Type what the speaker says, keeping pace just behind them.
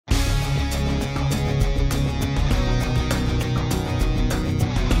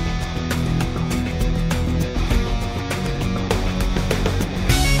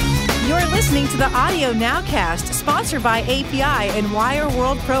the Audio Nowcast, sponsored by API and Wire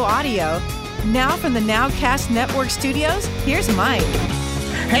World Pro Audio. Now from the Nowcast Network Studios, here's Mike.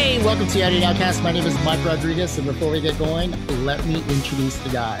 Hey, welcome to the Audio Nowcast. My name is Mike Rodriguez, and before we get going, let me introduce the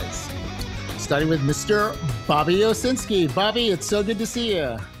guys. Starting with Mr. Bobby Osinski. Bobby, it's so good to see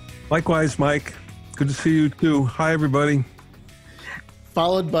you. Likewise, Mike. Good to see you too. Hi, everybody.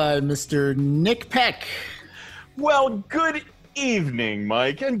 Followed by Mr. Nick Peck. Well, good evening,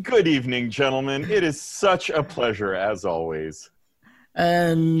 Mike, and good evening, gentlemen. It is such a pleasure, as always.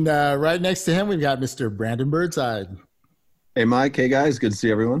 And right next to him, we've got Mr. Brandon Birdside. Hey, Mike. Hey, guys. Good to see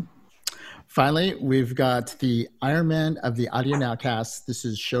everyone. Finally, we've got the Iron Man of the Audio Nowcast. This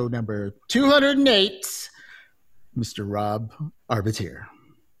is show number 208, Mr. Rob Arbitier.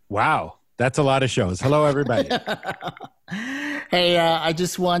 Wow. That's a lot of shows. Hello, everybody. Hey, I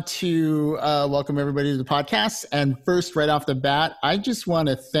just want to welcome everybody to the podcast. And first, right off the bat, I just want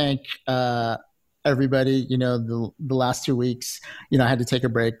to thank everybody. You know, the last 2 weeks, I had to take a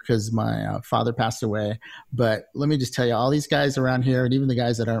break because my father passed away. But let me just tell you, all these guys around here, and even the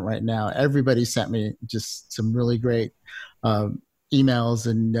guys that aren't right now, everybody sent me just some really great emails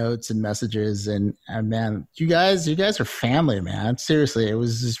and notes and messages. And man, you guys are family, man. Seriously, it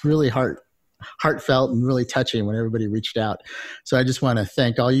was just really heartfelt and really touching when everybody reached out. So I just want to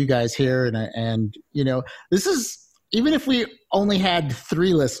thank all you guys here. And this is, even if we only had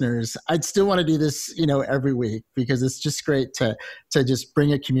 3 listeners, I'd still want to do this, every week, because it's just great to just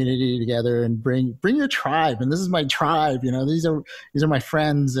bring a community together and bring your tribe. And this is my tribe, these are my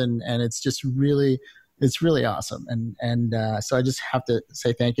friends, and it's just really, it's really awesome. And so I just have to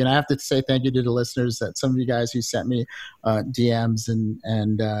say thank you. And I have to say thank you to the listeners, that some of you guys who sent me DMs and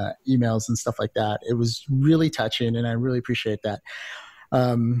emails and stuff like that. It was really touching, and I really appreciate that.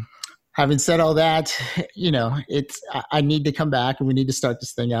 Having said all that, I need to come back, and we need to start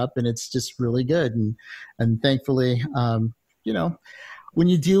this thing up, and it's just really good. And thankfully, when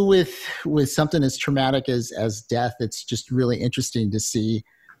you deal with something as traumatic as death, it's just really interesting to see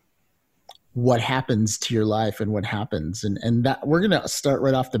what happens to your life and what happens. And that we're going to start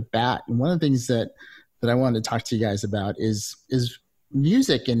right off the bat. And one of the things that I wanted to talk to you guys about is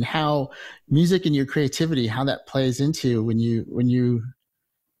music, and how music and your creativity, how that plays into when you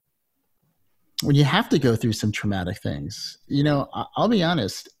have to go through some traumatic things. I'll be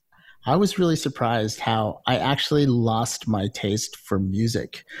honest, I was really surprised how I actually lost my taste for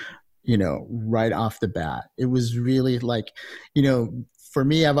music, right off the bat. It was really like, for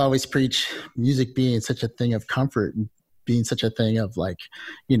me, I've always preached music being such a thing of comfort and being such a thing of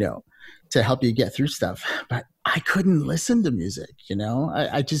to help you get through stuff. But I couldn't listen to music,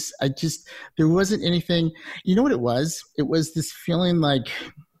 I just, there wasn't anything, you know what it was? It was this feeling like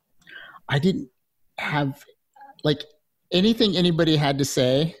I didn't have anything anybody had to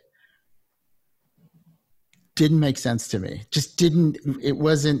say didn't make sense to me. It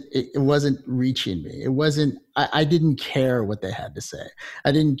wasn't reaching me. I didn't care what they had to say.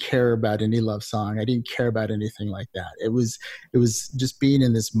 I didn't care about any love song. I didn't care about anything like that. It was just being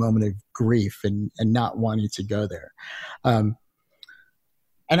in this moment of grief and not wanting to go there. And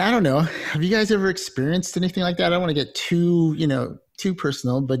I don't know, have you guys ever experienced anything like that? I don't want to get too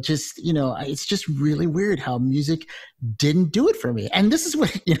personal, but just, it's just really weird how music didn't do it for me. And this is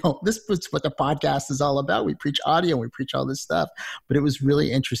what, this is what the podcast is all about. We preach audio, we preach all this stuff, but it was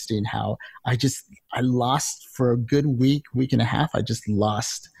really interesting how I lost for a good week and a half. I just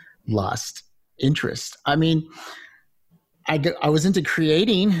lost interest. I mean, I was into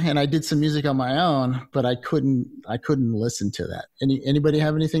creating, and I did some music on my own, but I couldn't listen to that. Anybody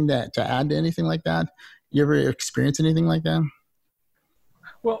have anything to add to anything like that? You ever experience anything like that?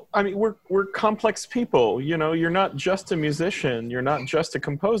 Well, I mean, we're complex people. You're not just a musician. You're not just a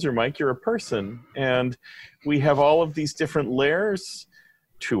composer, Mike. You're a person. And we have all of these different layers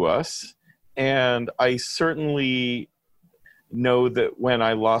to us. And I certainly know that when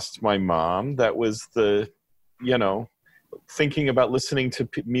I lost my mom, that was thinking about listening to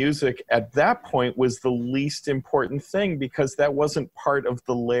music at that point was the least important thing, because that wasn't part of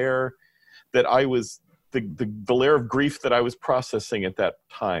the layer that I was the layer of grief that I was processing at that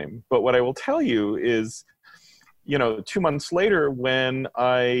time. But what I will tell you is, 2 months later, when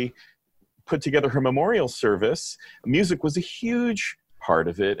I put together her memorial service, music was a huge part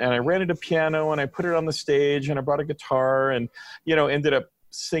of it. And I rented a piano, and I put it on the stage, and I brought a guitar, and, ended up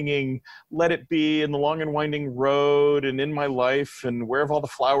singing Let It Be, and The Long and Winding Road, and In My Life, and Where Have All the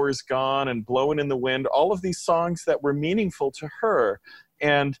Flowers Gone, and Blowin' in the Wind, all of these songs that were meaningful to her.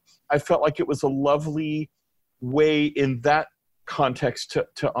 And I felt like it was a lovely way in that context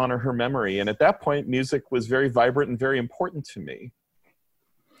to honor her memory. And at that point, music was very vibrant and very important to me.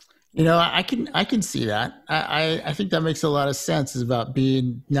 I can see that. I think that makes a lot of sense. Is about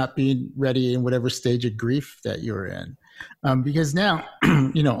not being ready in whatever stage of grief that you're in, because now,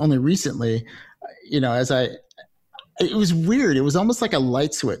 only recently, it was weird. It was almost like a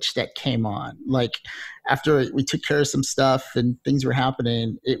light switch that came on. Like after we took care of some stuff and things were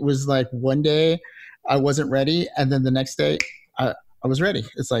happening, it was like one day I wasn't ready, and then the next day I was ready.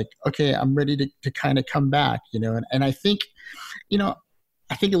 It's like, okay, I'm ready to kind of come back, and I think,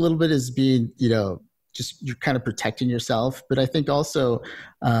 I think a little bit is being, just you're kind of protecting yourself. But I think also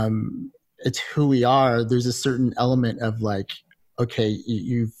it's who we are. There's a certain element of like, okay,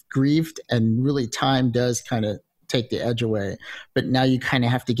 you've grieved and really time does kind of take the edge away. But now you kind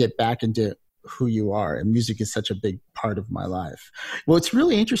of have to get back into who you are. And music is such a big part of my life. What's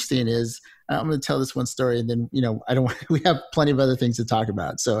really interesting is, I'm going to tell this one story and then, we have plenty of other things to talk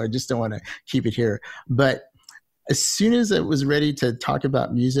about. So I just don't want to keep it here. But as soon as I was ready to talk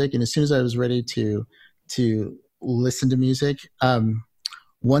about music and as soon as I was ready to listen to music,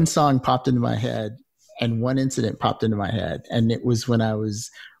 one song popped into my head and one incident popped into my head. And it was when I was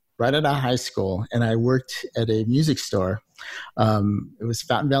right out of high school and I worked at a music store. It was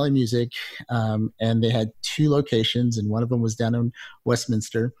Fountain Valley Music, and they had 2 locations, and one of them was down in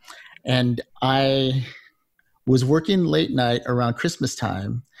Westminster. And I was working late night around Christmas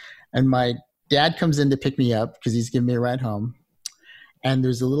time, and my dad comes in to pick me up because he's giving me a ride home. And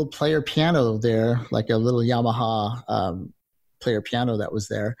there's a little player piano there, like a little Yamaha player piano that was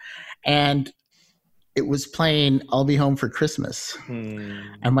there. And it was playing I'll Be Home for Christmas.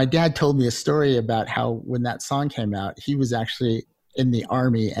 And my dad told me a story about how when that song came out, he was actually in the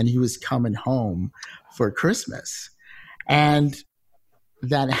Army and he was coming home for Christmas. And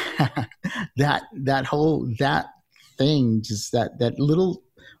that thing, just that little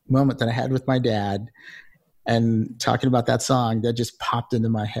moment that I had with my dad and talking about that song, that just popped into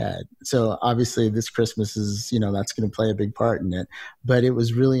my head. So obviously this Christmas is, that's going to play a big part in it. But it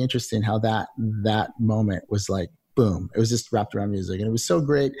was really interesting how that moment was like, boom, it was just wrapped around music. And it was so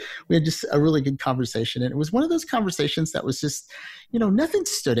great. We had just a really good conversation. And it was one of those conversations that was just, nothing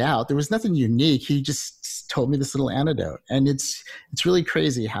stood out. There was nothing unique. He just told me this little anecdote. And it's really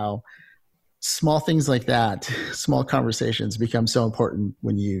crazy how small things like that, small conversations become so important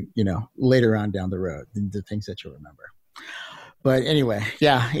when you later on down the road, the things that you'll remember. But anyway,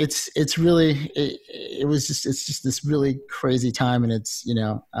 yeah, it's just this really crazy time. And it's,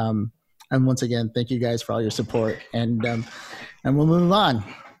 and once again, thank you guys for all your support and we'll move on.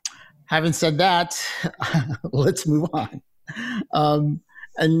 Having said that, let's move on.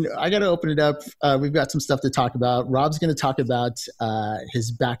 And I got to open it up. We've got some stuff to talk about. Rob's going to talk about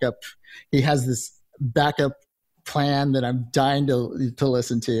his backup. He has this backup plan that I'm dying to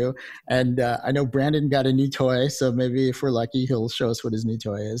listen to. And I know Brandon got a new toy, so maybe if we're lucky, he'll show us what his new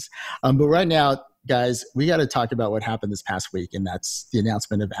toy is. But right now, guys, we got to talk about what happened this past week, and that's the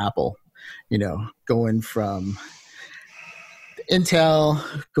announcement of Apple, going from Intel,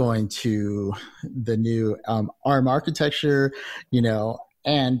 going to the new ARM architecture,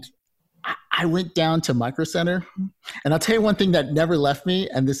 and I went down to Micro Center, and I'll tell you one thing that never left me,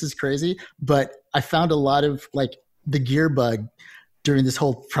 and this is crazy, but I found a lot of like the gear bug during this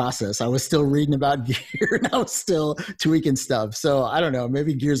whole process. I was still reading about gear and I was still tweaking stuff. So I don't know,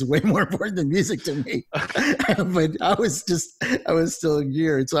 maybe gear's way more important than music to me, but I was still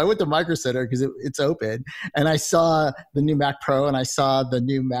geared. So I went to Micro Center because it's open, and I saw the new Mac Pro and I saw the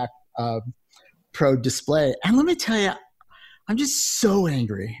new Mac Pro display. And let me tell you, I'm just so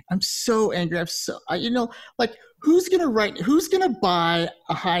angry. Who's going to buy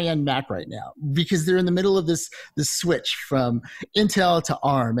a high-end Mac right now? Because they're in the middle of this switch from Intel to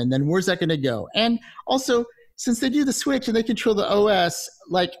ARM. And then where's that going to go? And also, since they do the switch and they control the OS,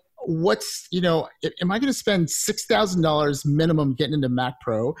 like am I going to spend $6,000 minimum getting into Mac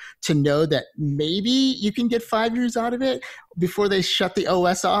Pro to know that maybe you can get 5 years out of it before they shut the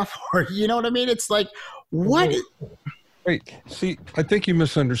OS off? Or, you know what I mean? It's like, what? Wait, see, I think you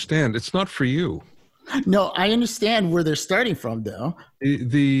misunderstand. It's not for you. No, I understand where they're starting from, though.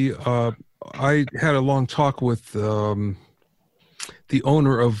 I had a long talk with the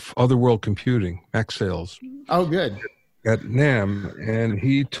owner of Otherworld Computing, Mac Sales. Oh, good. At NAMM, and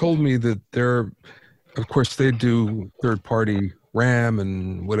he told me that of course, they do third-party RAM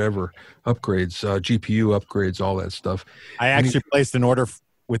and whatever upgrades, GPU upgrades, all that stuff. I actually placed an order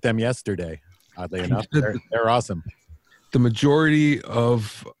with them yesterday. Oddly enough, they're awesome. The majority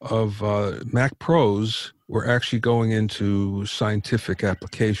of Mac Pros were actually going into scientific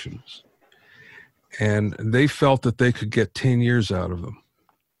applications, and they felt that they could get 10 years out of them.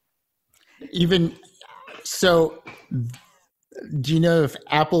 Even so, Do you know if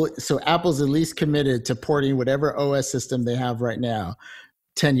Apple's at least committed to porting whatever OS system they have right now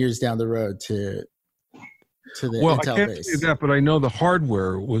 10 years down the road to the Well, Intel I can't base? say that, but I know the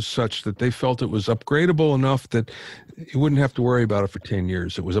hardware was such that they felt it was upgradable enough that you wouldn't have to worry about it for 10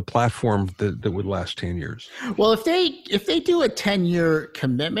 years. It was a platform that would last 10 years. Well, if they do a 10-year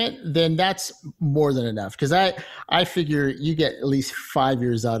commitment, then that's more than enough. Because I figure you get at least 5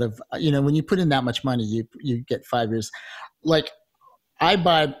 years out of, when you put in that much money, you get 5 years. Like I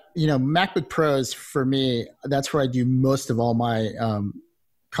buy, MacBook Pros for me, that's where I do most of all my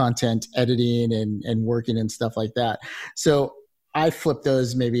content editing and working and stuff like that. So I flip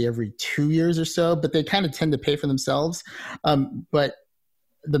those maybe every 2 years or so, but they kind of tend to pay for themselves. But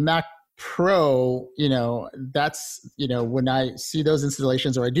the Mac Pro, that's, when I see those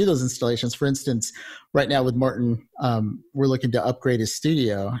installations or I do those installations, for instance, right now with Martin, we're looking to upgrade his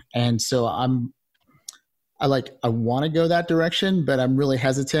studio. And so I want to go that direction, but I'm really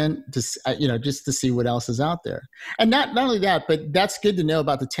hesitant to, just to see what else is out there. And not only that, but that's good to know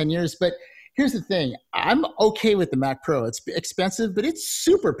about the 10 years. But here's the thing. I'm okay with the Mac Pro. It's expensive, but it's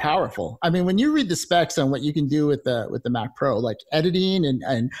super powerful. I mean, when you read the specs on what you can do with the Mac Pro, like editing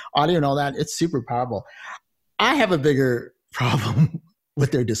and audio and all that, it's super powerful. I have a bigger problem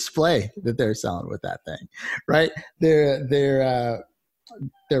with their display that they're selling with that thing, right? Their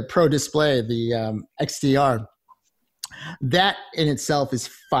Pro display, the XDR, that in itself is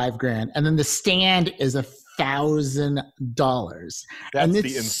 $5,000, and then the stand is $1,000. That's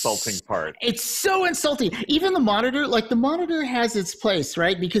the insulting part. It's so insulting. Even the monitor, the monitor has its place,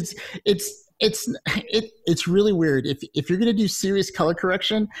 right? Because it's really weird. If you're going to do serious color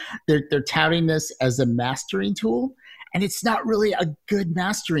correction, they're touting this as a mastering tool. And it's not really a good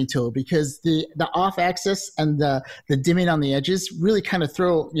mastering tool because the off axis and the dimming on the edges really kind of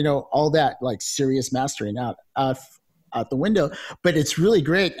throw, all that serious mastering out the window. But it's really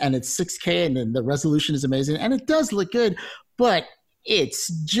great, and it's 6K, and then the resolution is amazing, and it does look good. But it's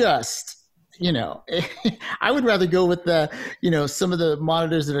just, I would rather go with the, some of the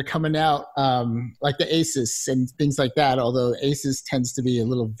monitors that are coming out, like the Asus and things like that. Although Asus tends to be a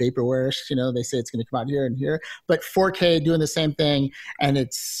little vaporware-ish, they say it's going to come out here and here, but 4K doing the same thing, and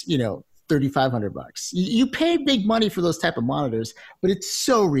it's, $3,500. You pay big money for those type of monitors, but it's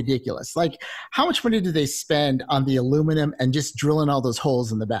so ridiculous. How much money do they spend on the aluminum and just drilling all those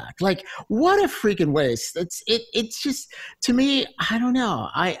holes in the back? What a freaking waste. It's just, to me, I don't know.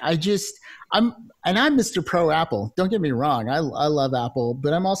 I'm Mr. Pro Apple. Don't get me wrong. I love Apple,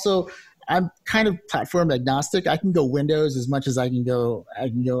 but I'm kind of platform agnostic. I can go Windows as much as I can go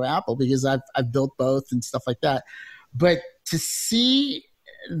Apple because I've built both and stuff like that. But to see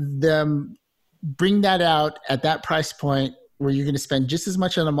them bring that out at that price point where you're going to spend just as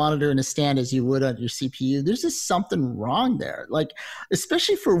much on a monitor and a stand as you would on your CPU, there's just something wrong there.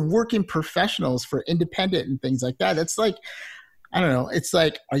 Especially for working professionals, for independent and things like that. It's I don't know. It's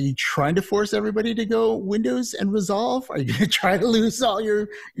are you trying to force everybody to go Windows and Resolve? Are you going to try to lose all your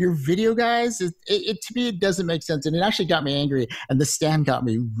video guys? To me, it doesn't make sense. And it actually got me angry. And the stand got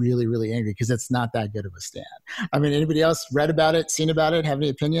me really, really angry because it's not that good of a stand. I mean, anybody else read about it, seen about it, have any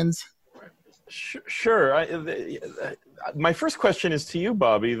opinions? Sure. My first question is to you,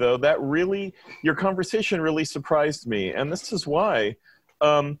 Bobby, though. Your conversation really surprised me. And this is why.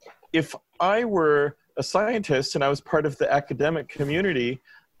 If I were a scientist and I was part of the academic community,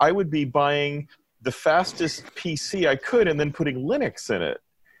 I would be buying the fastest PC I could and then putting Linux in it.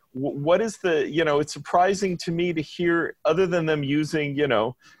 What is it's surprising to me to hear, other than them using,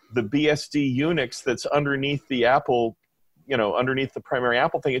 the BSD Unix that's underneath the Apple, underneath the primary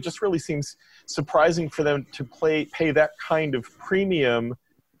Apple thing. It just really seems surprising for them to pay that kind of premium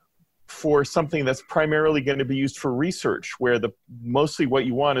for something that's primarily going to be used for research, where mostly what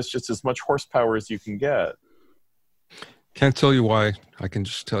you want is just as much horsepower as you can get. Can't tell you why. I can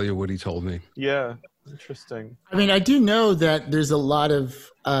just tell you what he told me. Yeah, interesting. I mean, I do know that there's a lot of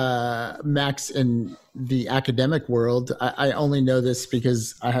Macs in the academic world. I only know this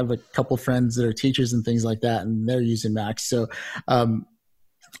because I have a couple friends that are teachers and things like that, and they're using Macs. So I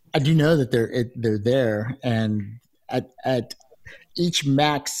do know that they're there, and at each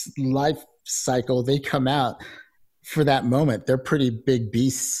Mac's life cycle, they come out for that moment. They're pretty big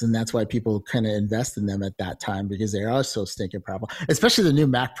beasts, and that's why people kind of invest in them at that time, because they are so stinking powerful, especially the new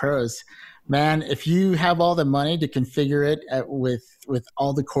Mac Pros. Man, if you have all the money to configure it with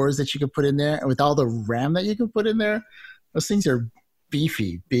all the cores that you can put in there and with all the RAM that you can put in there, those things are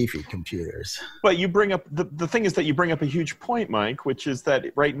beefy computers. But you bring up, the thing is that you bring up a huge point, Mike, which is that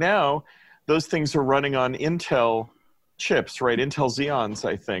right now, those things are running on Intel chips, right? Intel Xeons,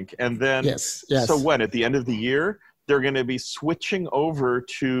 I think. And then, yes. So when, at the end of the year, they're going to be switching over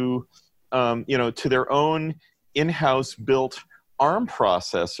to, to their own in-house built ARM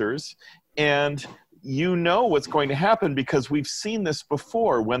processors. And you know what's going to happen because we've seen this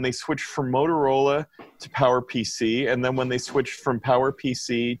before when they switched from Motorola to PowerPC, and then when they switched from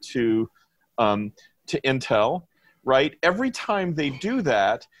PowerPC to Intel, right? Every time they do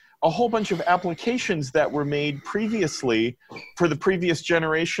that, a whole bunch of applications that were made previously for the previous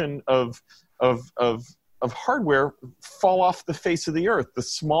generation of hardware fall off the face of the earth. The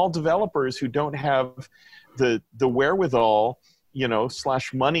small developers who don't have the wherewithal,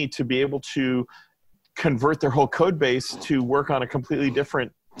 / money to be able to convert their whole code base to work on a completely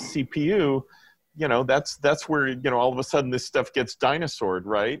different CPU, that's where, all of a sudden this stuff gets dinosaured,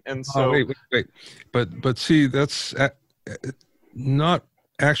 right? And so wait. But see, that's not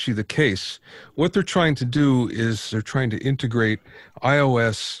actually the case. What they're trying to do is they're trying to integrate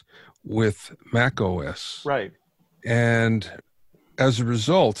iOS with macOS. Right. And as a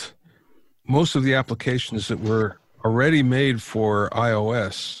result, most of the applications that were already made for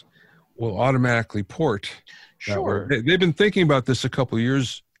iOS will automatically port. Sure. They've been thinking about this a couple of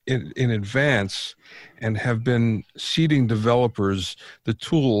years in advance and have been seeding developers the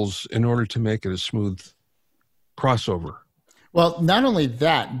tools in order to make it a smooth crossover. Well, not only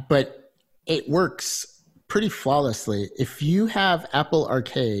that, but it works pretty flawlessly. If you have Apple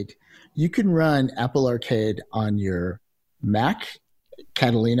Arcade, you can run Apple Arcade on your Mac,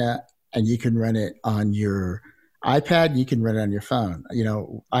 Catalina, and you can run it on your iPad. You can run it on your phone.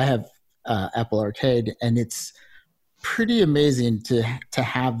 I have Apple Arcade, and it's pretty amazing to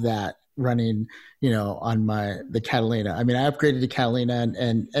have that running, on the Catalina. I mean, I upgraded to Catalina,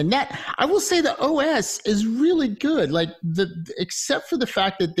 and that, I will say the OS is really good. Like except for the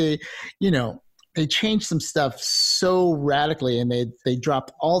fact that they changed some stuff so radically, and they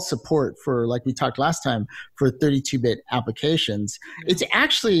dropped all support for, like we talked last time, for 32-bit applications. It's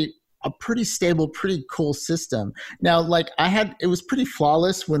actually a pretty stable, pretty cool system. Now, it was pretty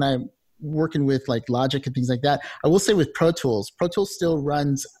flawless when I'm working with like Logic and things like that. I will say with Pro Tools still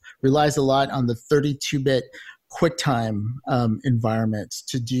relies a lot on the 32-bit QuickTime environments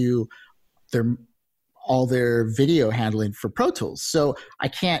to do all their video handling for Pro Tools. So I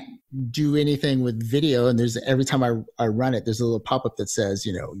can't do anything with video, and every time I run it, there's a little pop-up that says,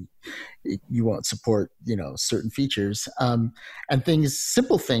 you won't support, certain features. And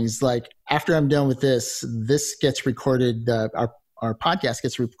simple things like, after I'm done with this gets recorded, our podcast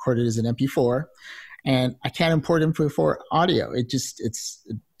gets recorded as an MP4, and I can't import MP4 audio. It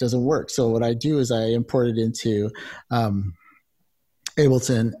doesn't work. So what I do is I import it into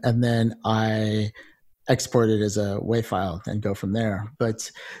Ableton, and then I export it as a WAV file and go from there. But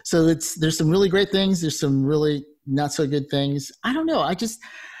so there's some really great things. There's some really not so good things. I don't know.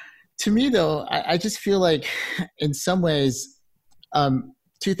 To me though, I just feel like in some ways,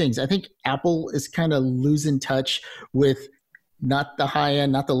 two things. I think Apple is kind of losing touch with not the high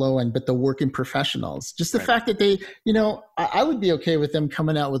end, not the low end, but the working professionals. Just the fact that they, I would be okay with them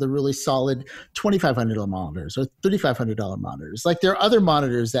coming out with a really solid $2,500 monitors or $3,500 monitors. Like there are other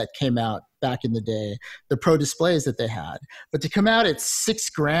monitors that came out back in the day, the Pro displays that they had, but to come out at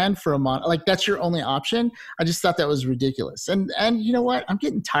 $6,000 for a monitor, like that's your only option. I just thought that was ridiculous. And you know what? I'm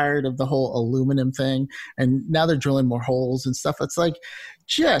getting tired of the whole aluminum thing. And now they're drilling more holes and stuff. It's like,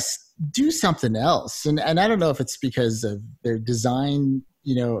 just do something else. And I don't know if it's because of their design,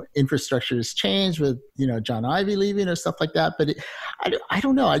 infrastructure has changed with, John Ivey leaving or stuff like that. But I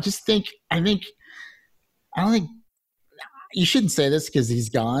don't know. I don't think you shouldn't say this because he's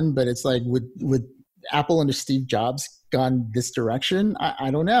gone, but it's like, would Apple under Steve Jobs gone this direction?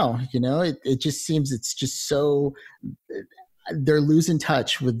 I don't know. It just seems it's just so, they're losing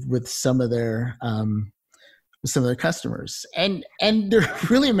touch with some of their customers, and they're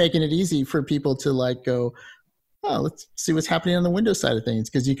really making it easy for people to go, oh, let's see what's happening on the Windows side of things,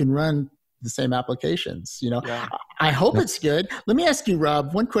 because you can run the same applications. Yeah. I hope it's good. Let me ask you,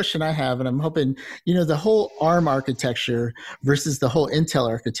 Rob, one question I have, and I'm hoping, the whole ARM architecture versus the whole Intel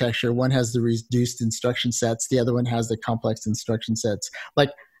architecture, one has the reduced instruction sets, the other one has the complex instruction sets.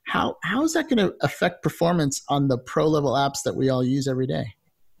 Like, how is that going to affect performance on the pro level apps that we all use every day?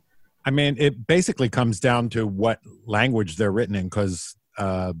 I mean, it basically comes down to what language they're written in, because,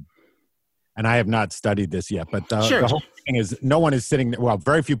 and I have not studied this yet, but sure. The whole thing is no one is sitting there, well,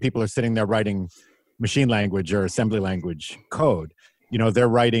 very few people are sitting there writing machine language or assembly language code. They're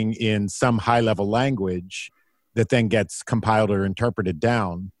writing in some high-level language that then gets compiled or interpreted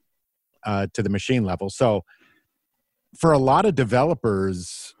down to the machine level. So for a lot of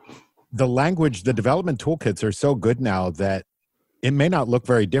developers, the development toolkits are so good now that it may not look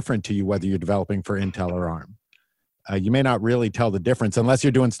very different to you whether you're developing for Intel or ARM. you may not really tell the difference unless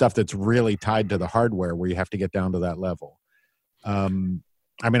you're doing stuff that's really tied to the hardware where you have to get down to that level. I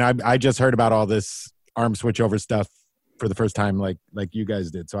mean, I just heard about all this ARM switchover stuff for the first time like you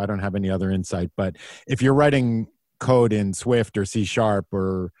guys did, so I don't have any other insight. But if you're writing code in Swift or C#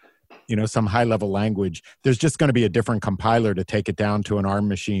 or some high-level language, there's just going to be a different compiler to take it down to an ARM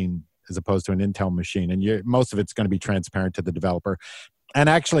machine as opposed to an Intel machine. And most of it's going to be transparent to the developer. And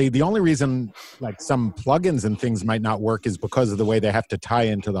actually, the only reason like some plugins and things might not work is because of the way they have to tie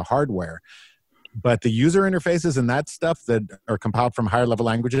into the hardware. But the user interfaces and that stuff that are compiled from higher-level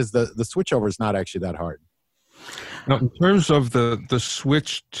languages, the switchover is not actually that hard. Now, in terms of the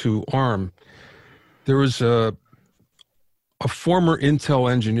switch to ARM, there was a former Intel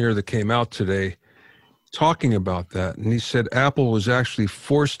engineer that came out today talking about that, and he said Apple was actually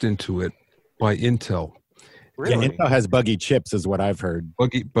forced into it by Intel. Really? Yeah, Intel has buggy chips is what I've heard.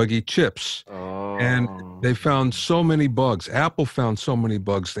 Buggy chips. Oh. And they found so many bugs. Apple found so many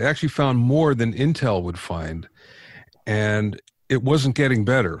bugs. They actually found more than Intel would find. And it wasn't getting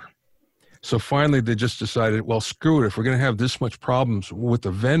better. So finally, they just decided, well, screw it. If we're going to have this much problems with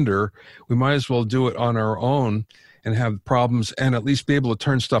the vendor, we might as well do it on our own and have problems and at least be able to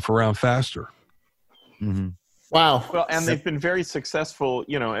turn stuff around faster. Mm-hmm. Wow. Well, and they've been very successful,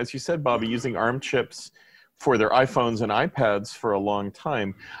 as you said, Bobby, using ARM chips for their iPhones and iPads for a long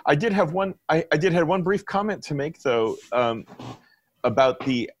time. I did have one brief comment to make, though, about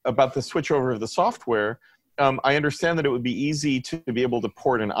the switchover of the software. I understand that it would be easy to be able to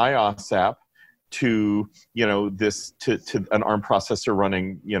port an iOS app to to an ARM processor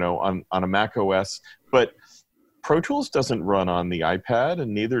running on a Mac OS, but Pro Tools doesn't run on the iPad,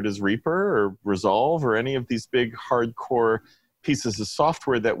 and neither does Reaper or Resolve or any of these big hardcore pieces of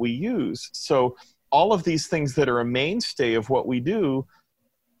software that we use. So all of these things that are a mainstay of what we do,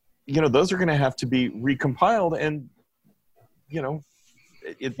 those are going to have to be recompiled, and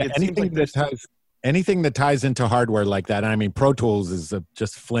anything that ties into hardware like that. I mean, Pro Tools is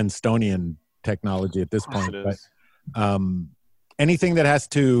just Flintstonian technology at this point. But anything that has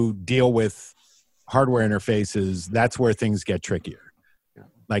to deal with hardware interfaces, that's where things get trickier. Yeah.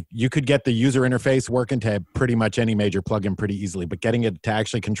 Like you could get the user interface working to pretty much any major plugin pretty easily, but getting it to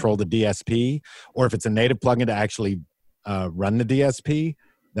actually control the DSP, or if it's a native plugin to actually run the DSP,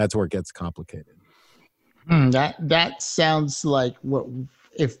 that's where it gets complicated. That sounds like what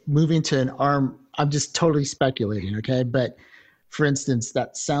if moving to an ARM. I'm just totally speculating, okay? But for instance,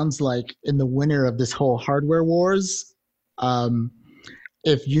 that sounds like in the winter of this whole hardware wars,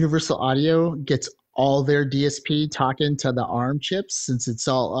 if Universal Audio gets all their DSP talking to the ARM chips, since it's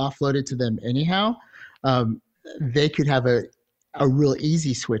all offloaded to them anyhow, they could have a real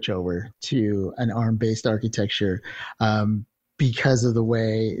easy switch over to an ARM-based architecture because of the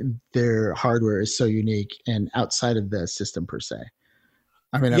way their hardware is so unique and outside of the system per se.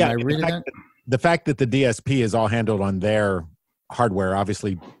 I mean, am I reading that? The fact that the DSP is all handled on their hardware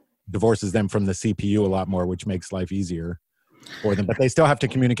obviously divorces them from the CPU a lot more, which makes life easier for them. But they still have to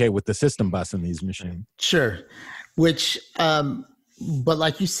communicate with the system bus in these machines. Sure. Which, but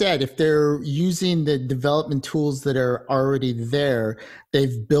like you said, if they're using the development tools that are already there,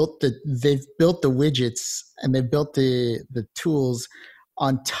 they've built the widgets and they've built the tools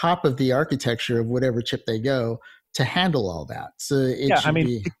on top of the architecture of whatever chip they go to handle all that. So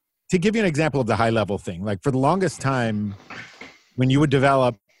to give you an example of the high level thing, like for the longest time, when you would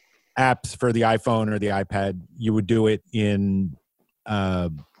develop apps for the iPhone or the iPad, you would do it in a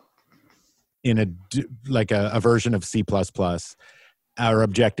version of C++ or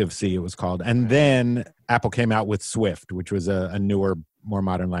Objective-C, it was called. And then Apple came out with Swift, which was a newer, more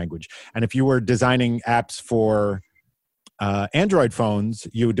modern language. And if you were designing apps for Android phones,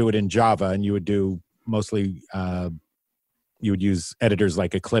 you would do it in Java, and you would do mostly you would use editors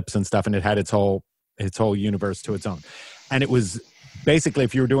like Eclipse and stuff, and it had its whole universe to its own. And it was basically,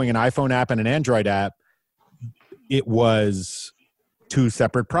 if you were doing an iPhone app and an Android app, it was two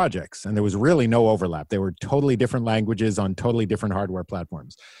separate projects, and there was really no overlap. They were totally different languages on totally different hardware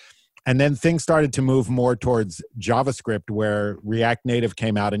platforms. And then things started to move more towards JavaScript, where React Native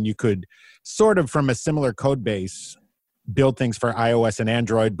came out, and you could sort of, from a similar code base, build things for iOS and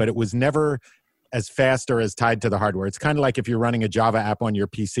Android, but it was never as fast or as tied to the hardware. It's kind of like if you're running a Java app on your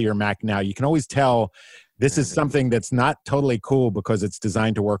PC or Mac now, you can always tell this is something that's not totally cool because it's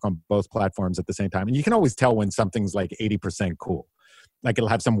designed to work on both platforms at the same time. And you can always tell when something's like 80% cool. Like it'll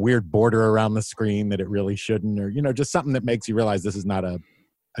have some weird border around the screen that it really shouldn't, or, just something that makes you realize this is not a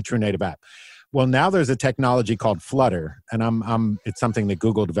true native app. Well, now there's a technology called Flutter, and it's something that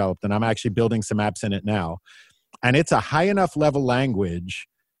Google developed, and I'm actually building some apps in it now. And it's a high enough level language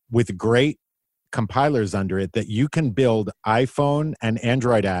with great compilers under it that you can build iPhone and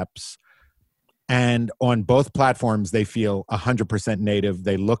Android apps, and on both platforms, they feel 100% native.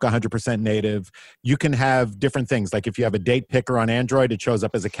 They look 100% native. You can have different things. Like if you have a date picker on Android, it shows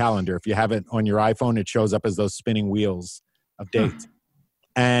up as a calendar. If you have it on your iPhone, it shows up as those spinning wheels of dates.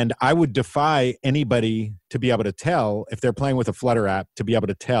 And I would defy anybody to be able to tell, if they're playing with a Flutter app, to be able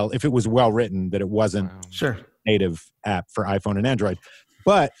to tell if it was well written that it wasn't native app for iPhone and Android.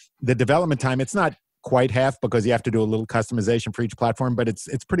 But the development time, it's not quite half because you have to do a little customization for each platform, but it's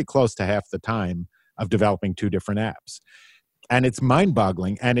pretty close to half the time of developing two different apps. And it's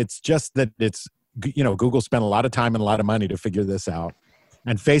mind-boggling. And it's just that it's, Google spent a lot of time and a lot of money to figure this out.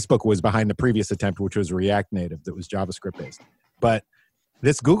 And Facebook was behind the previous attempt, which was React Native, that was JavaScript based. But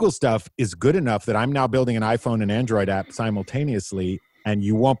this Google stuff is good enough that I'm now building an iPhone and Android app simultaneously, and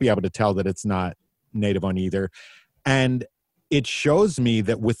you won't be able to tell that it's not native on either. And it shows me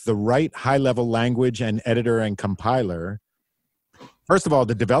that with the right high-level language and editor and compiler, first of all,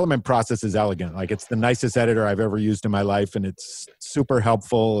 the development process is elegant. Like, it's the nicest editor I've ever used in my life, and it's super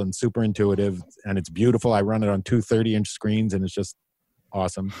helpful and super intuitive, and it's beautiful. I run it on two 30-inch screens, and it's just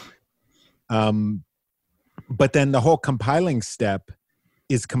awesome. But then the whole compiling step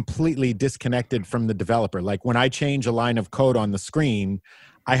is completely disconnected from the developer. Like, when I change a line of code on the screen,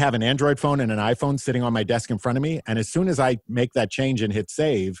 I have an Android phone and an iPhone sitting on my desk in front of me. And as soon as I make that change and hit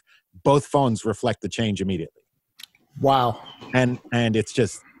save, both phones reflect the change immediately. Wow. And it's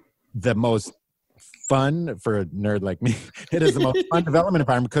just the most fun for a nerd like me. It is the most fun development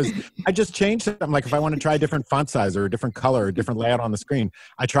environment because I just changed something. Like if I want to try a different font size or a different color or a different layout on the screen,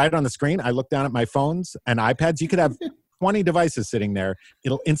 I try it on the screen. I look down at my phones and iPads. You could have 20 devices sitting there.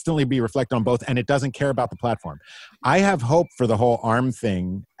 It'll instantly be reflected on both, and it doesn't care about the platform. I have hope for the whole ARM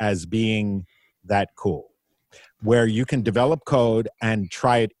thing as being that cool, where you can develop code and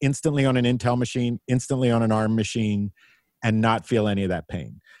try it instantly on an Intel machine, instantly on an ARM machine, and not feel any of that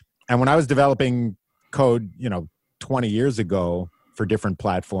pain. And when I was developing code, 20 years ago for different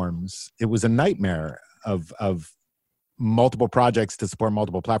platforms, it was a nightmare of multiple projects to support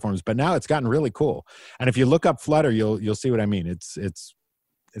multiple platforms, but now it's gotten really cool. And if you look up Flutter, you'll see what I mean. It's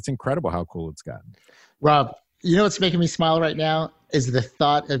incredible how cool it's gotten. Rob, you know what's making me smile right now is the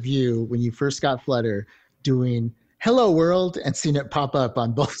thought of you when you first got Flutter doing "Hello World" and seeing it pop up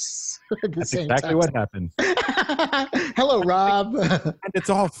on both at the That's same exactly time. what happened. Hello, Rob. And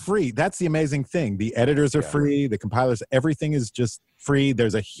it's all free. That's the amazing thing. The editors are free. The compilers, everything is just free.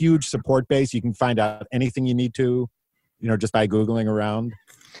 There's a huge support base. You can find out anything you need to, just by Googling around.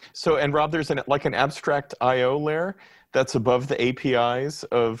 So, and Rob, there's an abstract I/O layer that's above the APIs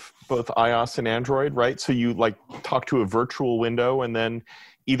of both iOS and Android, right? So you talk to a virtual window, and then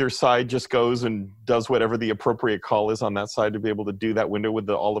either side just goes and does whatever the appropriate call is on that side to be able to do that window with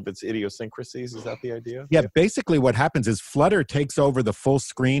all of its idiosyncrasies. Is that the idea? Yeah, basically what happens is Flutter takes over the full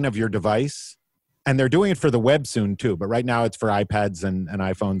screen of your device, and they're doing it for the web soon too, but right now it's for iPads and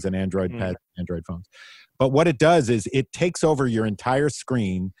iPhones and Android pads, Android phones. But what it does is it takes over your entire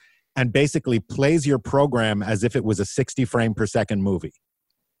screen and basically plays your program as if it was a 60 frame per second movie.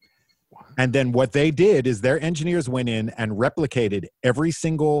 And then what they did is their engineers went in and replicated every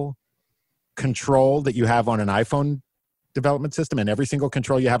single control that you have on an iPhone development system and every single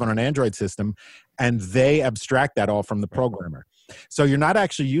control you have on an Android system, and they abstract that all from the programmer. So you're not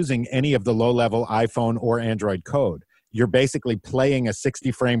actually using any of the low-level iPhone or Android code. You're basically playing a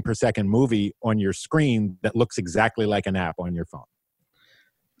 60 frame per second movie on your screen that looks exactly like an app on your phone.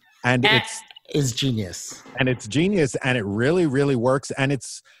 And it's genius. And it's genius, and it really, really works. And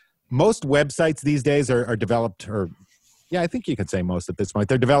most websites these days are developed, I think you could say most at this point.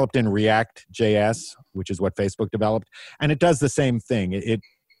 They're developed in React.js, which is what Facebook developed. And it does the same thing.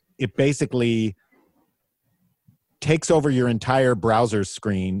 It basically takes over your entire browser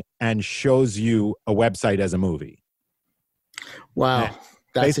screen and shows you a website as a movie. Wow.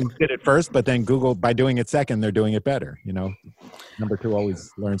 Facebook did it first, but then Google, by doing it second, they're doing it better. Number two always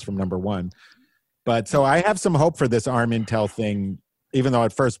learns from number one. But so I have some hope for this ARM Intel thing, even though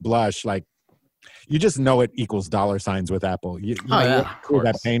at first blush, you just know it equals $signs with Apple.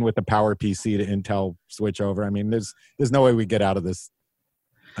 That pain with the Power PC to Intel switch over. I mean, there's no way we get out of this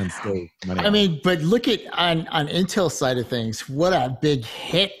unscathed. But look at on Intel side of things, what a big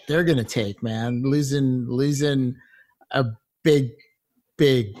hit they're going to take, man. Losing a big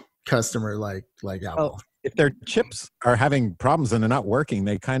customer like Apple. Well, if their chips are having problems and they're not working,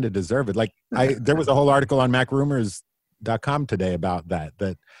 they kind of deserve it. There was a whole article on MacRumors.com today about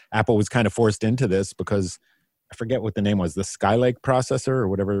that Apple was kind of forced into this because I forget what the name was, the Skylake processor or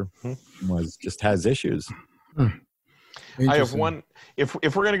whatever it was, just has issues. I have one. If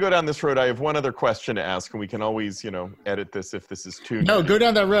we're going to go down this road, I have one other question to ask, and we can always, edit this if this is too. No, go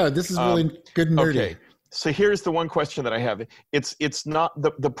down that road. This is really good and nerdy. Okay, so here's the one question that I have. It's not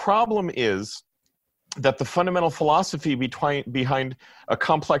the problem is that the fundamental philosophy behind a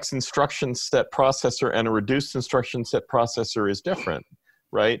complex instruction set processor and a reduced instruction set processor is different.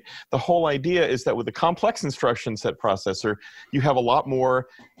 Right? The whole idea is that with a complex instruction set processor, you have a lot more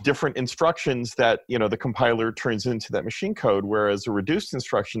different instructions that, the compiler turns into that machine code, whereas a reduced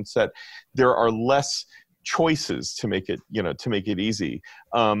instruction set, there are less choices to make it, easy.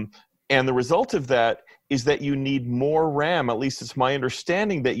 And the result of that is that you need more RAM. At least it's my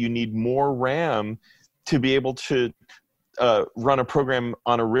understanding that you need more RAM to be able to run a program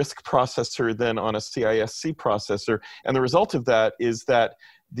on a RISC processor than on a CISC processor, and the result of that is that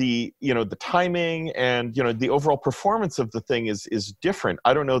the timing and the overall performance of the thing is different.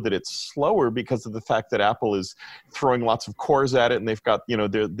 I don't know that it's slower because of the fact that Apple is throwing lots of cores at it, and they've got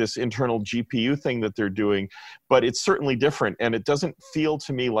this internal GPU thing that they're doing, but it's certainly different, and it doesn't feel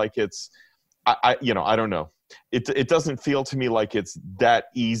to me like it's I don't know. It doesn't feel to me like it's that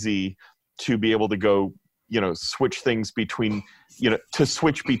easy to be able to go switch things between, to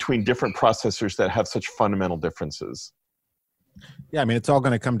switch between different processors that have such fundamental differences. Yeah, I mean, it's all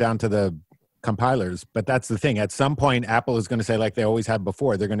going to come down to the compilers, but that's the thing. At some point, Apple is going to say, like they always have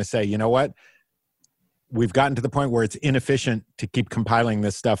before, they're going to say, you know what? We've gotten to the point where it's inefficient to keep compiling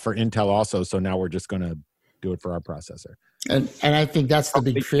this stuff for Intel also, so now we're just going to do it for our processor. And I think that's the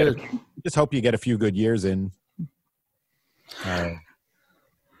big fear. Just hope you get a few good years in.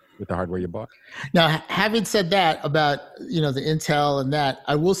 With the hardware you bought. Now, having said that about, the Intel and that,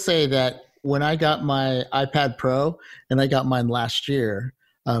 I will say that when I got my iPad Pro and I got mine last year,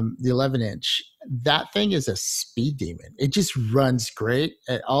 the 11-inch, that thing is a speed demon. It just runs great.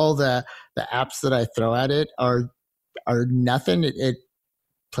 And all the apps that I throw at it are nothing. It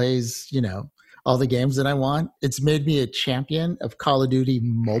plays, all the games that I want. It's made me a champion of Call of Duty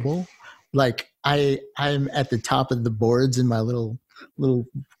Mobile. Like I'm at the top of the boards in my little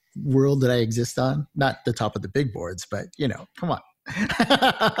world that I exist on. Not the top of the big boards, but come on.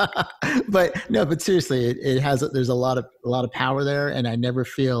 but seriously, there's a lot of power there, and I never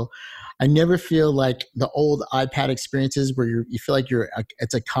feel like the old iPad experiences where you feel like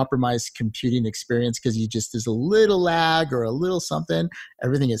it's a compromised computing experience because there's a little lag or a little something.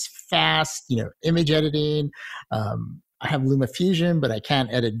 Everything is fast, image editing. I have LumaFusion, but I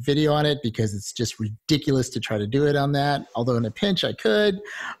can't edit video on it because it's just ridiculous to try to do it on that. Although in a pinch I could,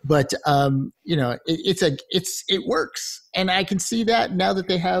 but it works, and I can see that now that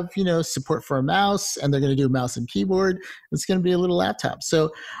they have support for a mouse, and they're going to do a mouse and keyboard. It's going to be a little laptop. So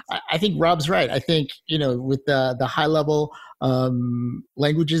I think Rob's right. I think with the high level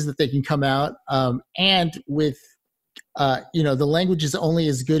languages that they can come out, and with the language is only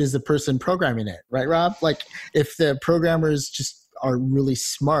as good as the person programming it, right, Rob? Like if the programmers just are really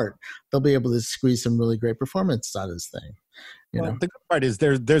smart, they'll be able to squeeze some really great performance out of this thing. The good part is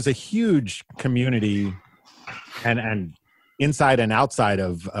there's a huge community and inside and outside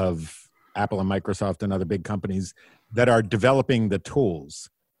of Apple and Microsoft and other big companies that are developing the tools.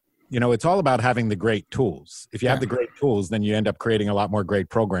 It's all about having the great tools. If you have the great tools, then you end up creating a lot more great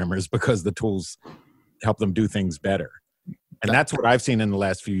programmers because the tools help them do things better. And that's what I've seen in the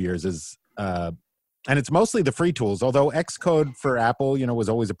last few years is, and it's mostly the free tools, although Xcode for Apple, was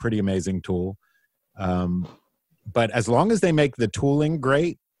always a pretty amazing tool. But as long as they make the tooling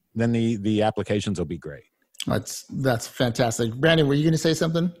great, then the applications will be great. That's fantastic. Brandon, were you going to say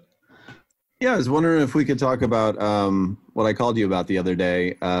something? Yeah, I was wondering if we could talk about what I called you about the other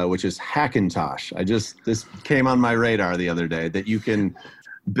day, which is Hackintosh. This came on my radar the other day, that you can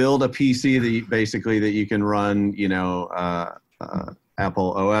build a PC that you can run,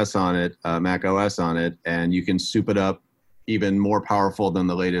 Apple OS on it, Mac OS on it, and you can soup it up even more powerful than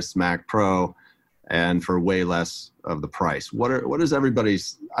the latest Mac Pro, and for way less of the price. What is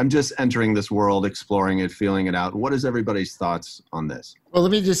everybody's? I'm just entering this world, exploring it, feeling it out. What is everybody's thoughts on this? Well,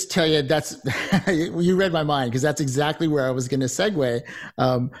 let me just tell you, you read my mind, because that's exactly where I was going to segue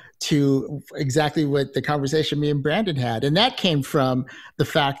to exactly what the conversation me and Brandon had. And that came from the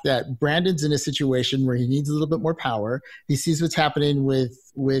fact that Brandon's in a situation where he needs a little bit more power. He sees what's happening with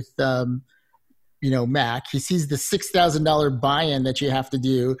Mac. He sees the $6,000 buy-in that you have to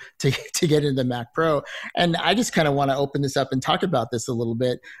do to get into the Mac Pro. And I just kind of want to open this up and talk about this a little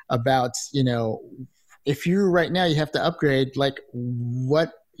bit about, if you right now you have to upgrade, like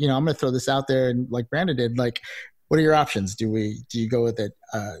what, I'm going to throw this out there, and like Brandon did, like, what are your options? Do you go with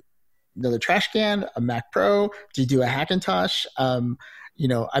another trash can, a Mac Pro? Do you do a Hackintosh?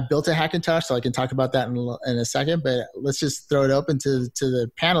 I built a Hackintosh, so I can talk about that in a second, but let's just throw it open to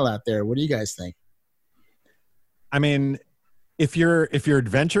the panel out there. What do you guys think? I mean, if you're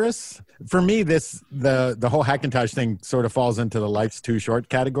adventurous, for me, the whole Hackintosh thing sort of falls into the life's too short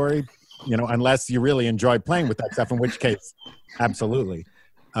category, unless you really enjoy playing with that stuff, in which case, absolutely.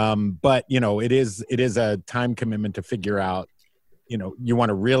 But it is a time commitment to figure out, you want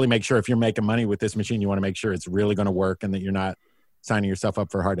to really make sure if you're making money with this machine, you want to make sure it's really going to work and that you're not signing yourself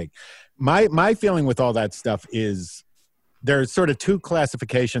up for heartache. My feeling with all that stuff is there's sort of two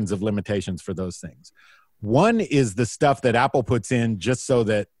classifications of limitations for those things. One is the stuff that Apple puts in just so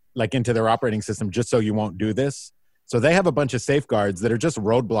that, like, into their operating system, just so you won't do this. So they have a bunch of safeguards that are just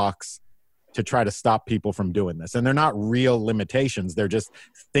roadblocks to try to stop people from doing this. And they're not real limitations. They're just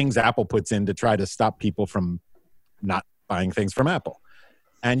things Apple puts in to try to stop people from not buying things from Apple.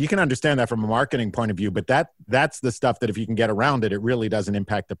 And you can understand that from a marketing point of view, but that's the stuff that if you can get around it, it really doesn't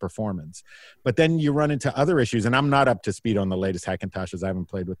impact the performance. But then you run into other issues, and I'm not up to speed on the latest Hackintoshes. I haven't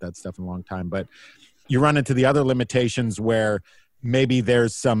played with that stuff in a long time, but you run into the other limitations where maybe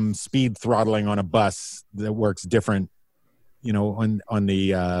there's some speed throttling on a bus that works different, on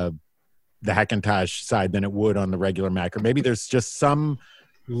the Hackintosh side than it would on the regular Mac. Or maybe there's just some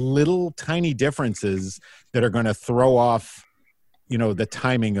little tiny differences that are going to throw off, the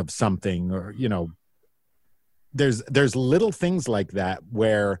timing of something, or, there's little things like that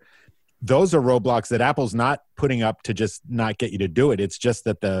where those are roadblocks that Apple's not putting up to just not get you to do it. It's just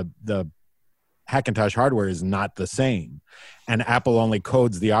that the Hackintosh hardware is not the same, and Apple only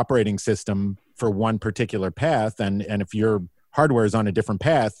codes the operating system for one particular path, and if your hardware is on a different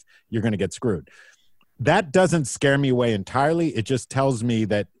path, you're going to get screwed. That doesn't scare me away entirely. It just tells me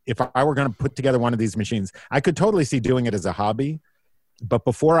that if I were going to put together one of these machines, I could totally see doing it as a hobby, but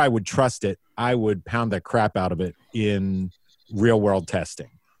before I would trust it, I would pound the crap out of it in real world testing.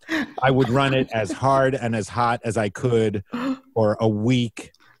 I would run it as hard and as hot as I could for a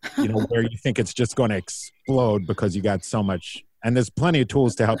week, where you think it's just going to explode because you got so much. And there's plenty of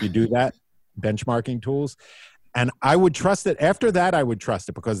tools to help you do that, benchmarking tools. And I would trust it. After that, I would trust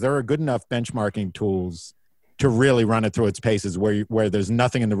it because there are good enough benchmarking tools to really run it through its paces where there's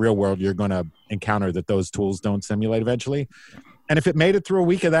nothing in the real world you're going to encounter that those tools don't simulate eventually. And if it made it through a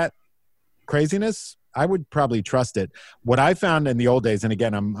week of that craziness, I would probably trust it. What I found in the old days, and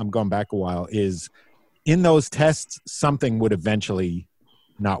again, I'm going back a while, is in those tests, something would eventually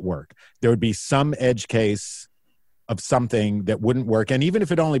not work. There would be some edge case of something that wouldn't work. And even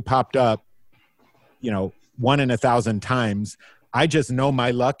if it only popped up, 1 in 1,000 times, I just know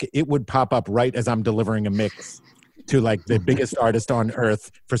my luck. It would pop up right as I'm delivering a mix to like the biggest artist on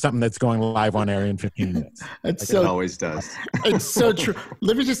earth for something that's going live on air in 15 minutes. It always does. It's so true.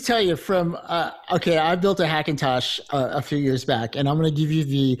 Let me just tell you I built a Hackintosh a few years back, and I'm going to give you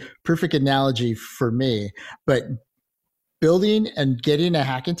the perfect analogy for me. But building and getting a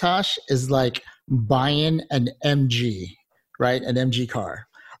Hackintosh is like buying an MG, right? An MG car.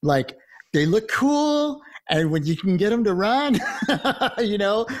 Like, they look cool. And when you can get them to run,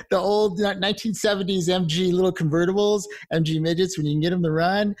 the old 1970s MG little convertibles, MG midgets, when you can get them to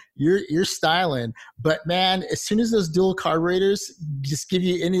run, you're styling. But man, as soon as those dual carburetors just give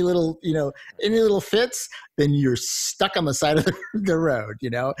you any little fits, then you're stuck on the side of the road.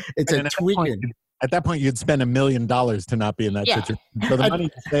 It's a tweaking. At that point, you'd spend $1 million to not be in that situation. So the money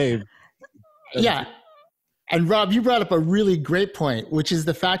to save. Yeah. And Rob, you brought up a really great point, which is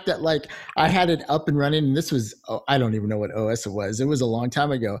the fact that like I had it up and running, and this was, I don't even know what OS it was. It was a long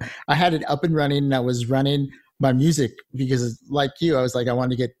time ago. I had it up and running, and I was running my music because like you, I was like, I wanted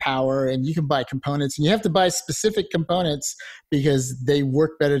to get power, and you can buy components, and you have to buy specific components because they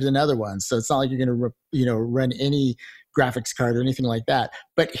work better than other ones. So it's not like you're going to, run any graphics card or anything like that.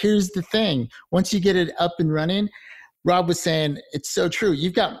 But here's the thing. Once you get it up and running, Rob was saying, it's so true.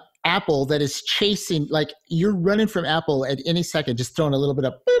 You've got Apple that is chasing, like you're running from Apple at any second, just throwing a little bit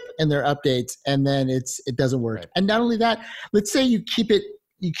of boop in their updates, and then it doesn't work. Right. And not only that, let's say you keep it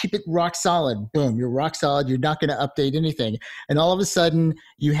rock solid. Boom, you're rock solid. You're not going to update anything. And all of a sudden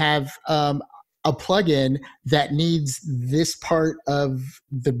you have a plugin that needs this part of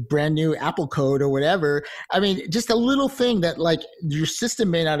the brand new Apple code or whatever. I mean, just a little thing that like your system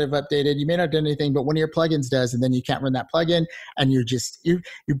may not have updated, you may not have done anything, but one of your plugins does, and then you can't run that plugin, and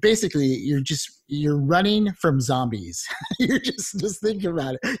you're running from zombies. You're just think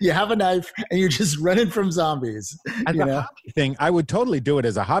about it. You have a knife and you're just running from zombies. As a hobby thing, I would totally do it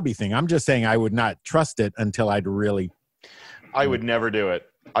as a hobby thing. I'm just saying I would not trust it until I'd really. I would never do it.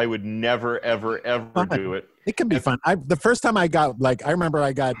 I would never, ever, ever do it. It can be fun. The first time I got, I remember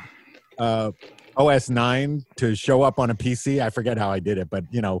I got OS 9 to show up on a PC. I forget how I did it, but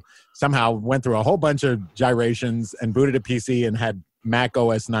somehow went through a whole bunch of gyrations and booted a PC and had Mac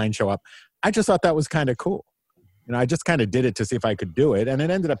OS 9 show up. I just thought that was kind of cool. I just kind of did it to see if I could do it, and it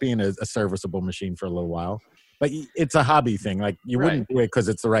ended up being a serviceable machine for a little while. But it's a hobby thing. Like, you wouldn't do it because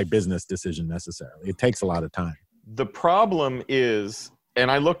it's the right business decision necessarily. It takes a lot of time. The problem is,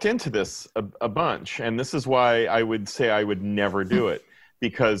 and I looked into this a bunch, and this is why I would say I would never do it.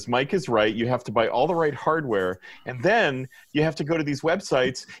 Because Mike is right, you have to buy all the right hardware, and then you have to go to these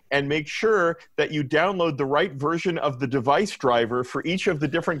websites and make sure that you download the right version of the device driver for each of the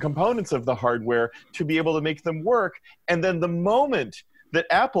different components of the hardware to be able to make them work. And then the moment that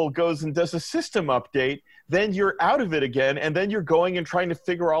Apple goes and does a system update, then you're out of it again, and then you're going and trying to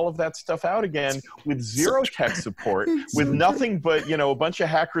figure all of that stuff out again with zero tech support, with nothing but a bunch of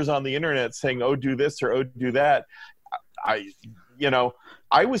hackers on the internet saying, oh, do this or oh, do that.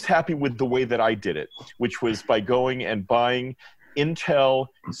 I was happy with the way that I did it, which was by going and buying Intel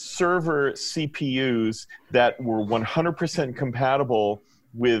server CPUs that were 100% compatible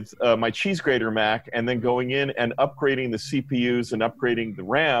with my cheese grater Mac, and then going in and upgrading the CPUs and upgrading the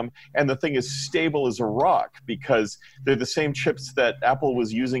RAM. And the thing is stable as a rock because they're the same chips that Apple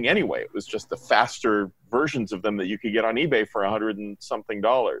was using anyway. It was just the faster versions of them that you could get on eBay for $100 and something.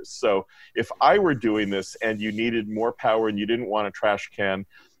 So if I were doing this and you needed more power and you didn't want a trash can,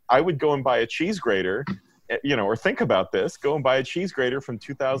 I would go and buy a cheese grater, or think about this, go and buy a cheese grater from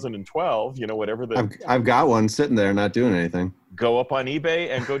 2012, whatever I've got one sitting there not doing anything. Go up on eBay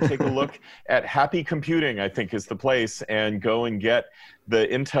and go take a look at Happy Computing, I think is the place, and go and get the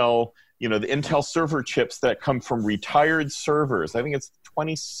Intel, the Intel server chips that come from retired servers. I think it's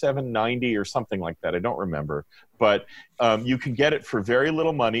 $27.90 or something like that. I don't remember. But you can get it for very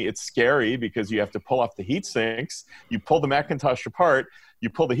little money. It's scary because you have to pull off the heat sinks. You pull the Macintosh apart. You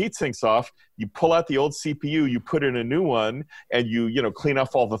pull the heat sinks off, you pull out the old CPU, you put in a new one, and you clean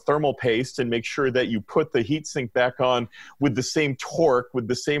off all the thermal paste and make sure that you put the heat sink back on with the same torque, with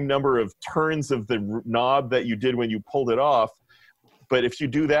the same number of turns of the knob that you did when you pulled it off. But if you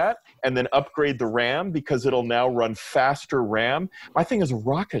do that and then upgrade the RAM because it'll now run faster RAM, my thing is a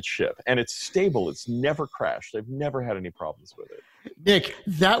rocket ship, and it's stable. It's never crashed. I've never had any problems with it. Nick,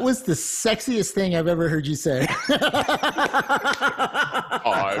 that was the sexiest thing I've ever heard you say.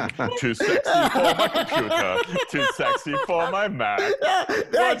 I'm too sexy for my computer, too sexy for my Mac.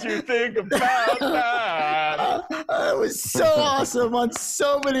 What do you think about that? It was so awesome on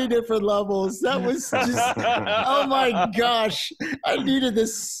so many different levels. That was just, oh my gosh. I needed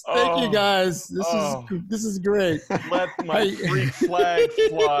this. Thank you guys. This is great. Let my freak flag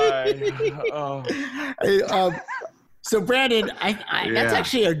fly. So Brandon, that's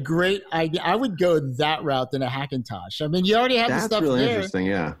actually a great idea. I would go that route than a Hackintosh. I mean, you already have the stuff there. That's really interesting,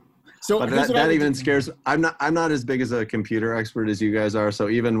 yeah. So but that even scares. I'm not as big as a computer expert as you guys are. So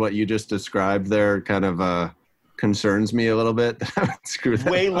even what you just described there kind of concerns me a little bit. Screw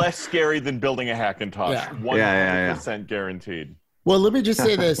that. Way less scary than building a Hackintosh. Yeah. 100% guaranteed. Well, let me just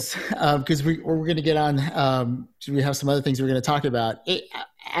say this, because we're going to get on. We have some other things we're going to talk about.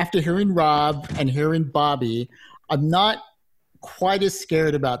 After hearing Rob and hearing Bobby, I'm not quite as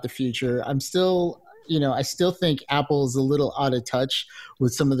scared about the future. I'm still, I still think Apple is a little out of touch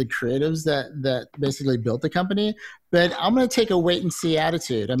with some of the creatives that basically built the company. But I'm going to take a wait and see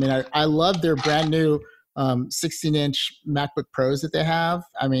attitude. I mean, I love their brand new 16-inch MacBook Pros that they have.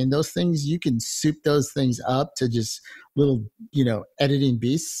 I mean, those things, you can soup those things up to just little, editing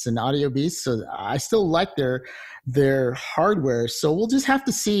beasts and audio beasts. So I still like their hardware. So we'll just have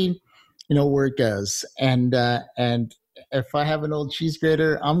to see where it goes. And if I have an old cheese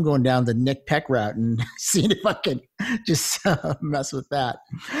grater, I'm going down the Nick Peck route and seeing if I can just mess with that.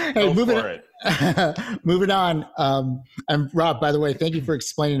 Hey, moving on. And Rob, by the way, thank you for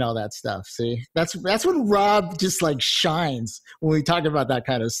explaining all that stuff. See, that's when Rob just like shines when we talk about that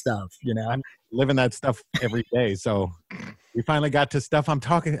kind of stuff, I'm living that stuff every day. So we finally got to stuff I'm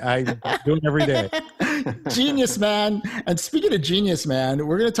doing every day. Genius, man. And speaking of genius, man,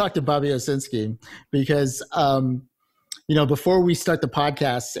 we're going to talk to Bobby Owsinski because, before we start the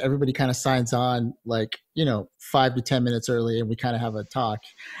podcast, everybody kind of signs on 5 to 10 minutes early and we kind of have a talk.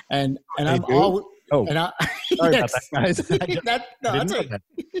 And I'm all... Oh, sorry about that, guys.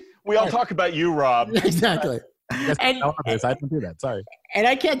 We all talk about you, Rob. Exactly. I don't do that. Sorry. And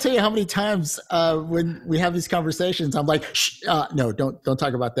I can't tell you how many times when we have these conversations, I'm like, shh, no, don't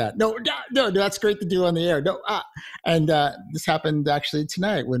talk about that. No, that's great to do on the air. No, and this happened actually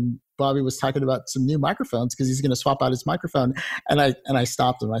tonight when Bobby was talking about some new microphones because he's going to swap out his microphone, and I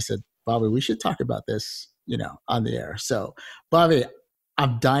stopped him. I said, Bobby, we should talk about this, on the air. So, Bobby,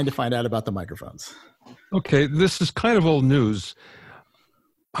 I'm dying to find out about the microphones. Okay, this is kind of old news.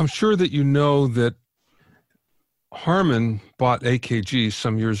 I'm sure that you know that Harman bought AKG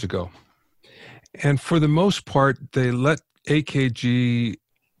some years ago. And for the most part, they let AKG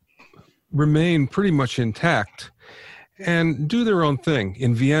remain pretty much intact and do their own thing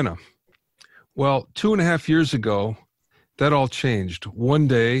in Vienna. Well, 2.5 years ago, that all changed. One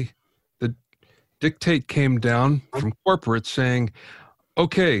day, the dictate came down from corporate saying,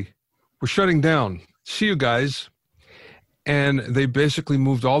 okay, we're shutting down. See you guys. And they basically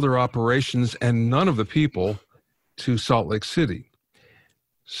moved all their operations and none of the people to Salt Lake City.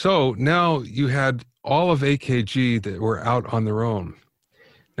 So now you had all of AKG that were out on their own.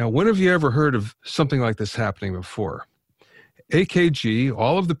 Now, when have you ever heard of something like this happening before? AKG,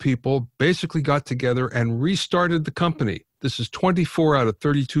 all of the people basically got together and restarted the company. This is 24 out of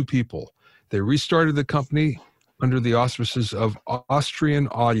 32 people. They restarted the company under the auspices of Austrian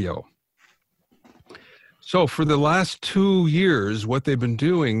Audio. So for the last 2 years, what they've been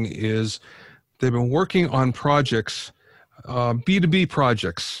doing is they've been working on projects, B2B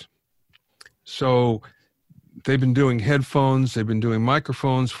projects. So they've been doing headphones, they've been doing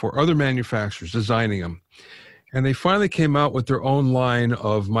microphones for other manufacturers, designing them. And they finally came out with their own line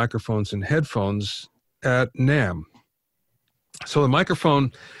of microphones and headphones at NAMM. So the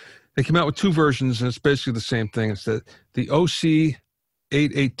microphone, they came out with 2 versions, and it's basically the same thing. It's the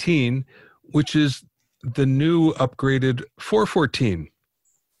OC818, which is the new upgraded 414.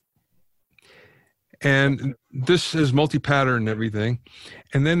 And this is multi-pattern and everything.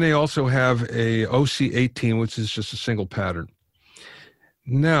 And then they also have a OC18, which is just a single pattern.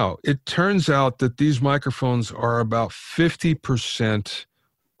 Now, it turns out that these microphones are about 50%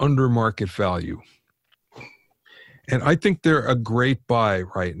 under market value. And I think they're a great buy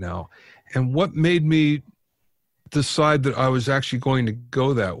right now. And what made me decide that I was actually going to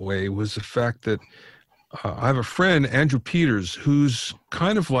go that way was the fact that I have a friend, Andrew Peters, who's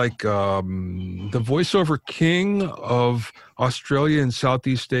kind of like the voiceover king of Australia and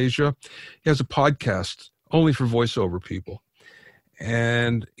Southeast Asia. He has a podcast only for voiceover people.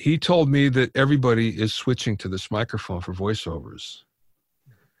 And he told me that everybody is switching to this microphone for voiceovers.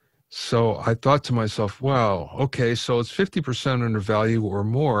 So I thought to myself, wow, okay, so it's 50% undervalue or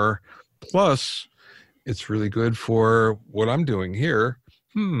more, plus it's really good for what I'm doing here.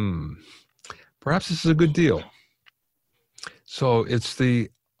 Perhaps this is a good deal. So it's the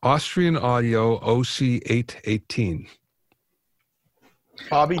Austrian Audio OC818.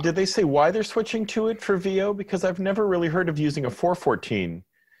 Bobby, did they say why they're switching to it for VO? Because I've never really heard of using a 414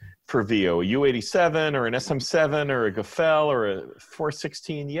 for VO, a U87 or an SM7 or a Gefell or a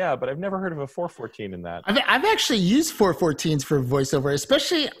 416. Yeah, but I've never heard of a 414 in that. I've actually used 414s for voiceover,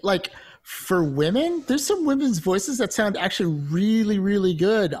 especially like for women. There's some women's voices that sound actually really, really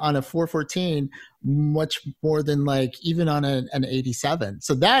good on a 414, much more than like even on an 87.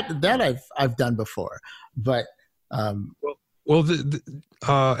 So that I've done before, but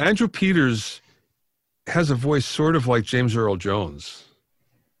Andrew Peters has a voice sort of like James Earl Jones.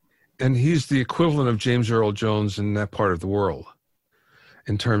 And he's the equivalent of James Earl Jones in that part of the world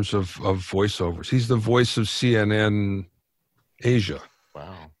in terms of voiceovers. He's the voice of CNN Asia.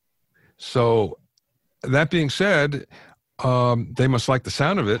 Wow. So that being said, they must like the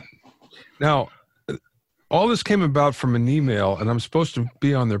sound of it. Now, all this came about from an email, and I'm supposed to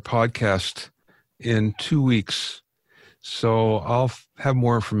be on their podcast in 2 weeks. So I'll have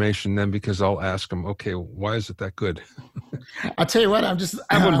more information then, because I'll ask them, okay, why is it that good? I'll tell you what, I'm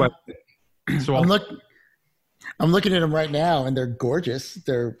looking at them right now, and they're gorgeous.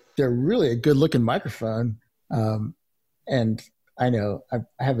 They're really a good looking microphone. And I know I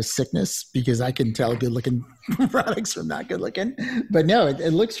have a sickness because I can tell good looking products from not good looking, but no,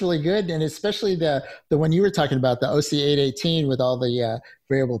 it looks really good. And especially the one you were talking about, the OC818 with all the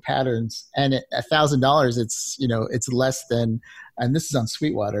variable patterns, and at $1,000, it's less than, and this is on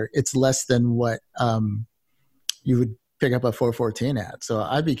Sweetwater, it's less than what you would pick up a 414 at. So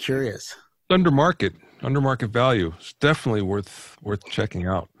I'd be curious. Under market value. It's definitely worth checking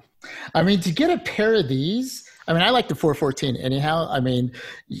out. I mean, to get a pair of these, I mean, I like the 414 anyhow. I mean,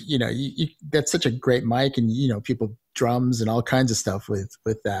 that's such a great mic, and people drums and all kinds of stuff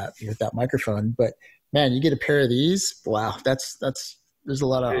with that microphone. But man, you get a pair of these, wow, that's there's a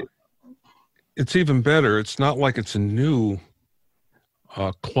lot of. It's even better. It's not like it's a new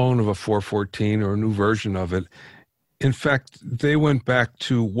clone of a 414 or a new version of it. In fact, they went back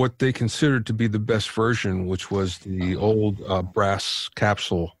to what they considered to be the best version, which was the old brass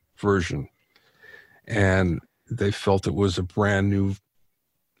capsule version. And they felt it was a brand new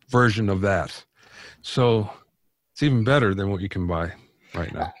version of that. So it's even better than what you can buy.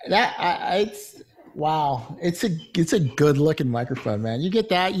 right now. It's wow. It's a good looking microphone, man. You get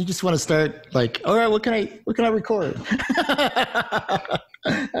that, you just want to start like, all right, what can I record?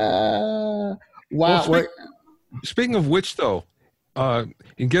 Wow. Well, speaking of which, though,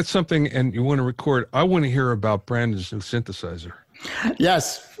 you get something and you want to record. I want to hear about Brandon's new synthesizer.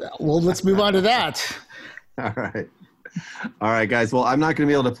 Yes. Well, let's move on to that. All right, guys. Well, I'm not going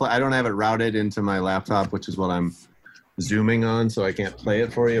to be able to play. I don't have it routed into my laptop, which is what I'm zooming on, so I can't play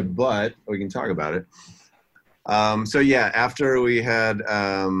it for you, but we can talk about it. So yeah, after we had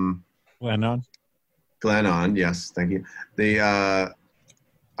Glenn on, yes, thank you.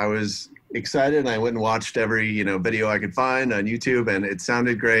 I was excited, and I went and watched every video I could find on YouTube, and it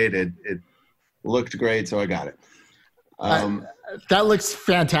sounded great. It looked great, so I got it. That looks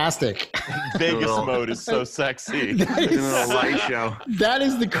fantastic. Vegas mode is so sexy. It's a little light show. That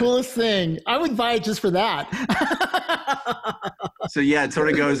is the coolest thing. I would buy it just for that. So yeah, it sort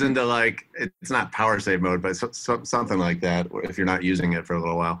of goes into like, it's not power save mode, but something like that if you're not using it for a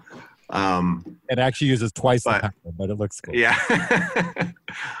little while. It actually uses twice the power, but it looks cool. Yeah.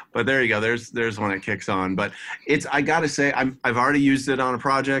 But there you go. There's when it kicks on. But I gotta say, I've already used it on a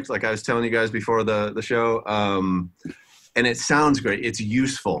project, like I was telling you guys before the show. And it sounds great. It's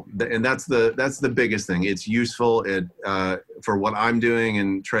useful, and that's the biggest thing. It's useful. It for what I'm doing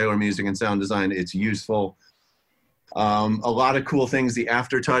in trailer music and sound design. It's useful. A lot of cool things. The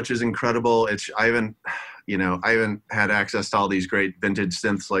aftertouch is incredible. I haven't had access to all these great vintage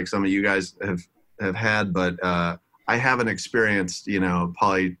synths like some of you guys have had, but I haven't experienced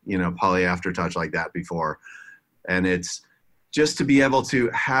poly aftertouch like that before, and it's just to be able to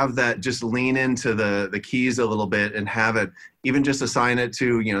have that, just lean into the keys a little bit and have it, even just assign it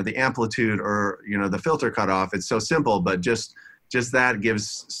to, the amplitude or, the filter cutoff. It's so simple, but just that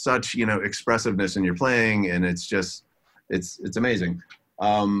gives such, expressiveness in your playing, and it's amazing.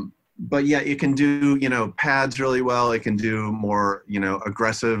 But yeah, it can do, pads really well. It can do more,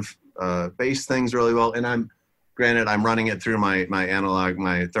 aggressive bass things really well. And I'm running it through my analog,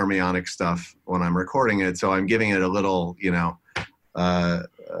 my thermionic stuff when I'm recording it. So I'm giving it a little,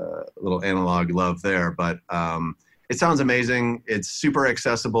 little analog love there, but it sounds amazing. It's super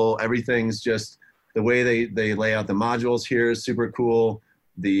accessible. Everything's just the way they lay out the modules here is super cool.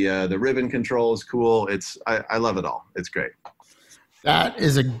 The ribbon control is cool. I love it all. It's great. That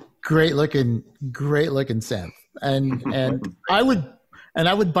is a great looking synth, and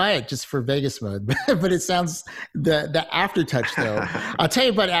I would buy it just for Vegas mode. But it sounds the aftertouch though. I'll tell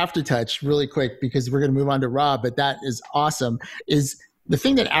you about aftertouch really quick because we're going to move on to Rob. But that is awesome. Is the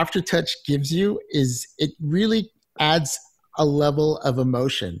thing that aftertouch gives you is it really adds a level of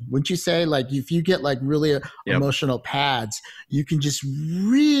emotion. Wouldn't you say? Like if you get like really emotional pads, you can just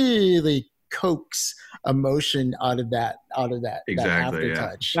really coax emotion out of that exactly, that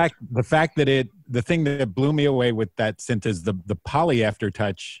aftertouch. Yeah. The fact that the thing that blew me away with that synth is the poly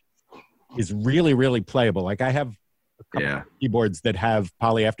aftertouch is really, really playable. Like I have a couple of keyboards that have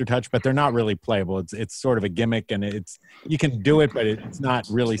poly aftertouch, but they're not really playable. It's sort of a gimmick, and you can do it, but it's not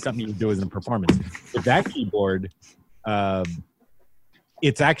really something you do as a performance. With that keyboard,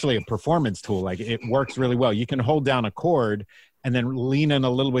 it's actually a performance tool. Like it works really well. You can hold down a chord and then lean in a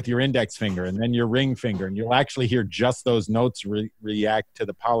little with your index finger and then your ring finger, and you'll actually hear just those notes react to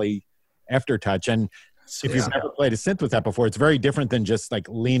the poly aftertouch. And if you've never played a synth with that before, it's very different than just like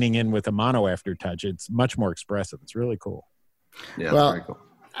leaning in with a mono aftertouch. It's much more expressive. It's really cool. Yeah, well, very cool.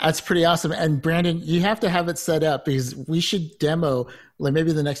 That's pretty awesome. And Brandon, you have to have it set up because we should demo, like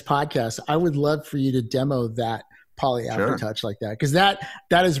maybe the next podcast. I would love for you to demo that poly aftertouch like that, because that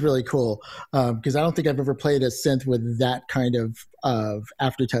is really cool. Because I don't think I've ever played a synth with that kind of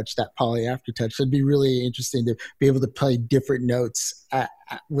aftertouch, that poly aftertouch. So it'd be really interesting to be able to play different notes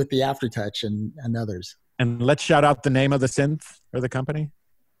with the aftertouch and others. And let's shout out the name of the synth or the company.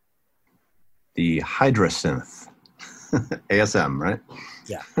 The Hydra Synth. ASM, right?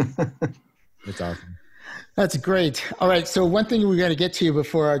 Yeah. It's awesome. That's great. All right. So one thing we got to get to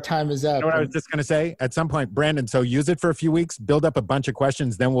before our time is up. You know what I was just going to say? At some point, Brandon, so use it for a few weeks, build up a bunch of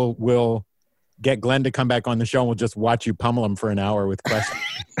questions, then we'll get Glenn to come back on the show and we'll just watch you pummel him for an hour with questions.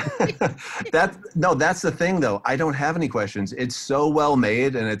 That's the thing though. I don't have any questions. It's so well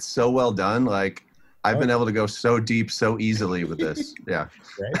made and it's so well done. Like I've been able to go so deep so easily with this. Yeah.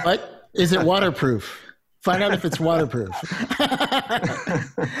 But is it waterproof? Find out if it's waterproof.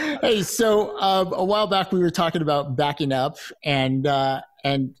 Hey, so a while back we were talking about backing up, and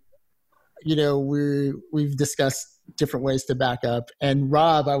you know we've discussed different ways to back up. And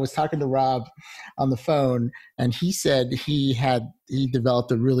Rob, I was talking to Rob on the phone, and he said he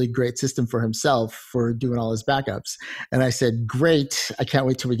developed a really great system for himself for doing all his backups. And I said, great. I can't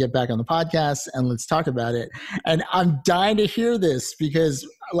wait till we get back on the podcast and let's talk about it. And I'm dying to hear this because,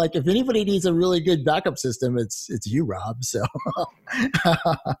 like, if anybody needs a really good backup system, it's you, Rob. So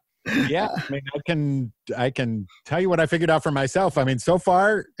yeah, I mean, I can tell you what I figured out for myself. I mean, so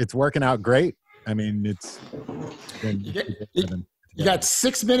far it's working out great. I mean, it's been, you got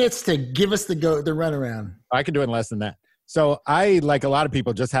 6 minutes to give us the runaround. I can do it in less than that. So I, like a lot of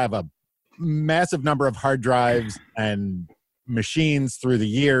people, just have a massive number of hard drives and machines through the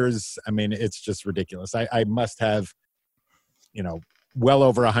years. I mean, it's just ridiculous. I must have, well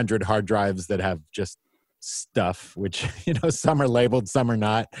over 100 hard drives that have just stuff, which, some are labeled, some are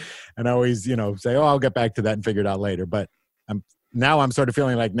not. And I always, say, oh, I'll get back to that and figure it out later. But I'm sort of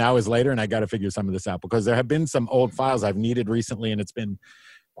feeling like now is later and I got to figure some of this out because there have been some old files I've needed recently and it's been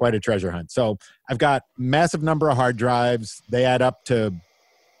quite a treasure hunt. So I've got massive number of hard drives. They add up to,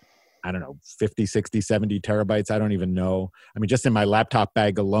 I don't know, 50, 60, 70 terabytes. I don't even know. I mean, just in my laptop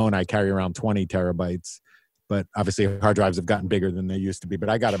bag alone, I carry around 20 terabytes. But obviously hard drives have gotten bigger than they used to be. But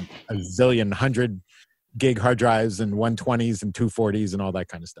I got a zillion 100 gig hard drives and 120s and 240s and all that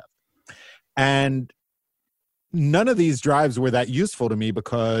kind of stuff. And none of these drives were that useful to me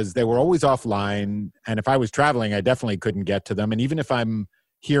because they were always offline. And if I was traveling, I definitely couldn't get to them. And even if I'm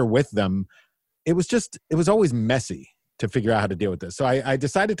here with them, it was always messy to figure out how to deal with this. So I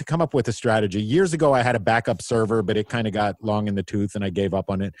decided to come up with a strategy. Years ago, I had a backup server, but it kind of got long in the tooth and I gave up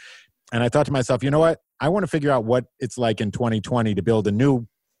on it. And I thought to myself, you know what? I want to figure out what it's like in 2020 to build a new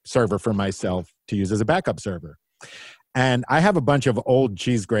server for myself to use as a backup server. And I have a bunch of old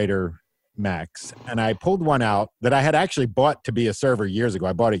cheese grater Macs, and I pulled one out that I had actually bought to be a server years ago.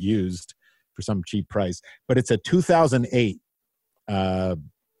 I bought it used for some cheap price, but it's a 2008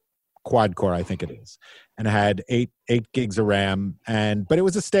 quad core, I think it is, and it had eight gigs of RAM, but it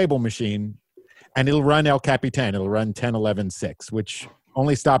was a stable machine, and it'll run El Capitan. It'll run 10.11.6, which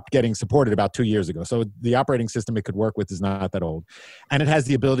only stopped getting supported about 2 years ago. So the operating system it could work with is not that old, and it has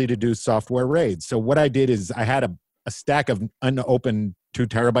the ability to do software RAID. So what I did is I had a stack of unopened 2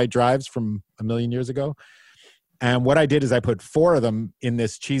 terabyte drives from a million years ago. And what I did is I put 4 of them in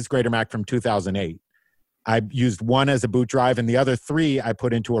this cheese grater Mac from 2008. I used one as a boot drive and the other 3 I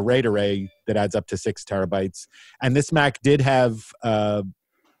put into a RAID array that adds up to 6 terabytes. And this Mac did have a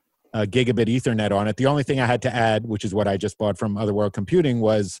gigabit Ethernet on it. The only thing I had to add, which is what I just bought from Otherworld Computing,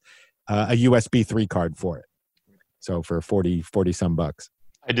 was a USB 3 card for it. So for 40 some bucks.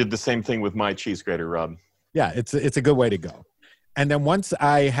 I did the same thing with my cheese grater, Rob. Yeah, it's a good way to go. And then once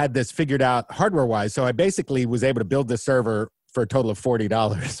I had this figured out hardware-wise, so I basically was able to build this server for a total of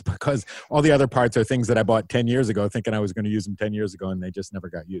 $40 because all the other parts are things that I bought 10 years ago thinking I was going to use them 10 years ago, and they just never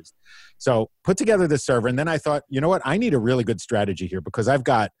got used. So put together this server, and then I thought, you know what? I need a really good strategy here because I've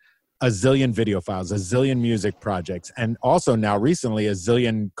got a zillion video files, a zillion music projects, and also now recently a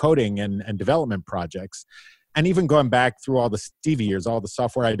zillion coding and development projects. And even going back through all the Stevie years, all the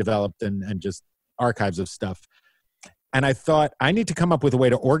software I developed and just archives of stuff. And I thought, I need to come up with a way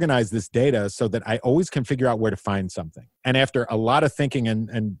to organize this data so that I always can figure out where to find something. And after a lot of thinking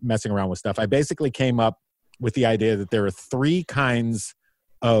and messing around with stuff, I basically came up with the idea that there are 3 kinds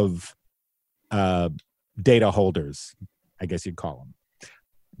of data holders, I guess you'd call them.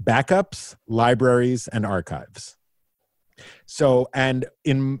 Backups, libraries, and archives. So, and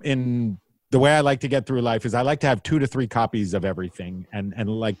in the way I like to get through life is I like to have 2 to 3 copies of everything and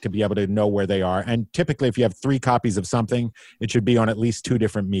like to be able to know where they are. And typically if you have 3 copies of something, it should be on at least 2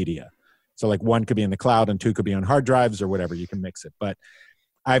 different media. So like 1 could be in the cloud and 2 could be on hard drives or whatever, you can mix it. But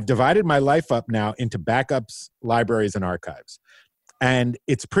I've divided my life up now into backups, libraries, and archives. And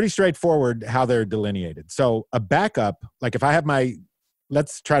it's pretty straightforward how they're delineated. So a backup, like if I have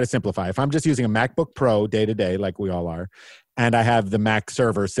let's try to simplify. If I'm just using a MacBook Pro day to day, like we all are, and I have the Mac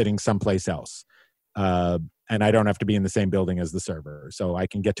server sitting someplace else, and I don't have to be in the same building as the server. So I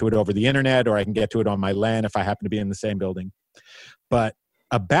can get to it over the internet, or I can get to it on my LAN if I happen to be in the same building. But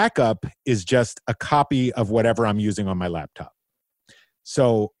a backup is just a copy of whatever I'm using on my laptop.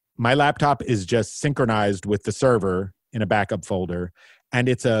 So my laptop is just synchronized with the server in a backup folder, and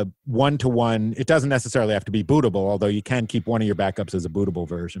it's a one-to-one. It doesn't necessarily have to be bootable, although you can keep one of your backups as a bootable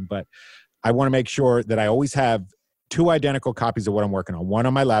version. But I want to make sure that I always have 2 identical copies of what I'm working on, one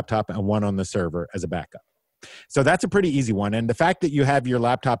on my laptop and one on the server as a backup. So that's a pretty easy one. And the fact that you have your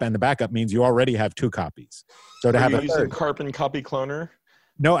laptop and the backup means you already have 2 copies. So to have a using Carbon Copy Cloner?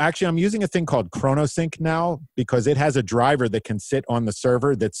 No, actually, I'm using a thing called ChronoSync now because it has a driver that can sit on the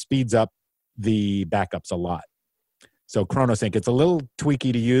server that speeds up the backups a lot. So ChronoSync, it's a little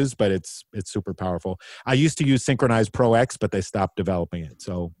tweaky to use, but it's super powerful. I used to use Synchronize Pro X, but they stopped developing it.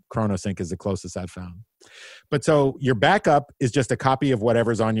 So ChronoSync is the closest I've found. But so your backup is just a copy of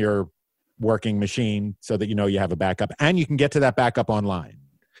whatever's on your working machine so that you know you have a backup, and you can get to that backup online.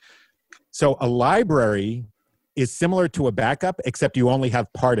 So a library is similar to a backup, except you only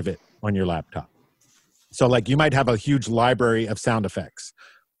have part of it on your laptop. So like you might have a huge library of sound effects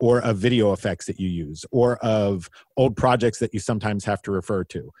or of video effects that you use, or of old projects that you sometimes have to refer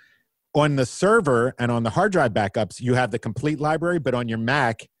to. On the server and on the hard drive backups, you have the complete library, but on your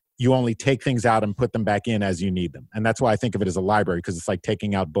Mac, you only take things out and put them back in as you need them. And that's why I think of it as a library, because it's like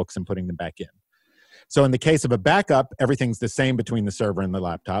taking out books and putting them back in. So in the case of a backup, everything's the same between the server and the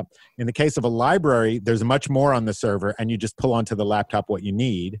laptop. In the case of a library, there's much more on the server, and you just pull onto the laptop what you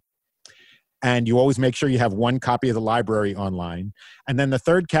need. And you always make sure you have one copy of the library online. And then the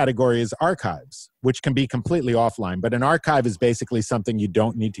third category is archives, which can be completely offline. But an archive is basically something you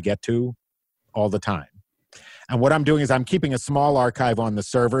don't need to get to all the time. And what I'm doing is I'm keeping a small archive on the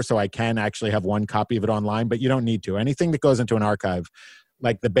server so I can actually have one copy of it online, but you don't need to. Anything that goes into an archive,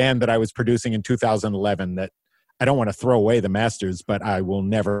 like the band that I was producing in 2011, that I don't want to throw away the masters, but I will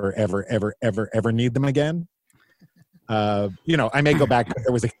never, ever, ever, ever, ever need them again. I may go back,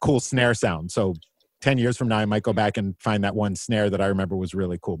 there was a cool snare sound. So 10 years from now, I might go back and find that one snare that I remember was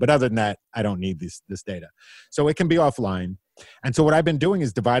really cool. But other than that, I don't need this data. So it can be offline. And so what I've been doing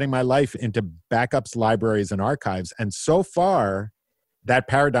is dividing my life into backups, libraries, and archives. And so far, that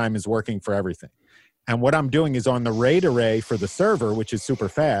paradigm is working for everything. And what I'm doing is on the RAID array for the server, which is super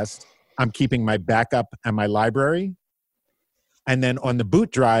fast, I'm keeping my backup and my library. And then on the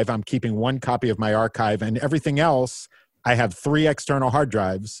boot drive, I'm keeping one copy of my archive, and everything else, I have 3 external hard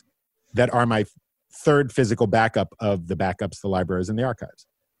drives that are my third physical backup of the backups, the libraries, and the archives.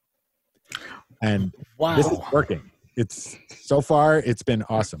 And wow, this is working. So far, it's been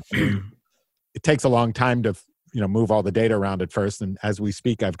awesome. I mean, it takes a long time to move all the data around at first. And as we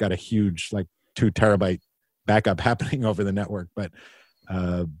speak, I've got a huge, like 2 terabyte backup happening over the network. But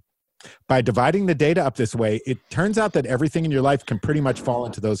by dividing the data up this way, it turns out that everything in your life can pretty much fall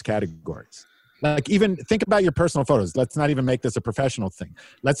into those categories. Like even think about your personal photos. Let's not even make this a professional thing.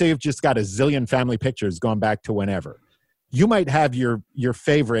 Let's say you've just got a zillion family pictures going back to whenever. You might have your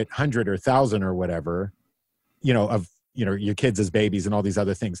favorite 100 or 1,000 or whatever, of your kids as babies and all these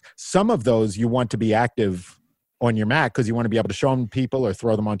other things. Some of those you want to be active on your Mac because you want to be able to show them to people or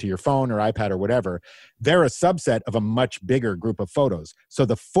throw them onto your phone or iPad or whatever. They're a subset of a much bigger group of photos. So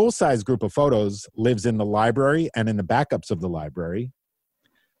the full-size group of photos lives in the library and in the backups of the library.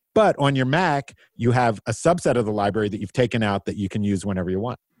 But on your Mac, you have a subset of the library that you've taken out that you can use whenever you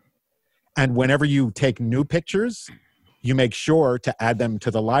want. And whenever you take new pictures, you make sure to add them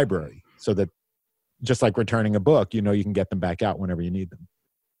to the library so that just like returning a book, you can get them back out whenever you need them.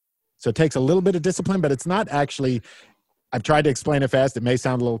 So it takes a little bit of discipline, but it's not actually, I've tried to explain it fast. It may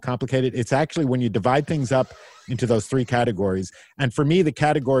sound a little complicated. It's actually when you divide things up into those 3 categories. And for me, the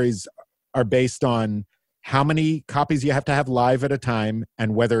categories are based on how many copies you have to have live at a time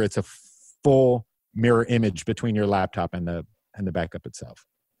and whether it's a full mirror image between your laptop and the backup itself.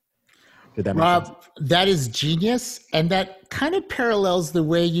 Did that make sense? Rob, that is genius. And that kind of parallels the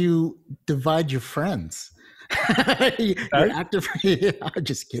way you divide your friends. Your active, I'm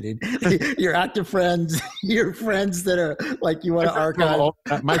just kidding. Your active friends, your friends that are like you want to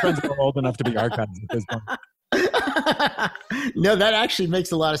archive. My friends are old enough to be archived at this point. No, that actually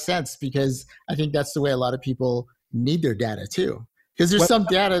makes a lot of sense because I think that's the way a lot of people need their data too. Because there's some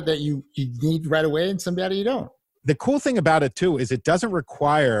data that you need right away and some data you don't. The cool thing about it too is it doesn't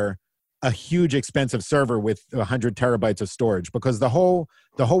require a huge expensive server with 100 terabytes of storage, because the whole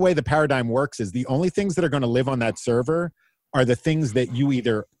way the paradigm works is the only things that are going to live on that server are the things that you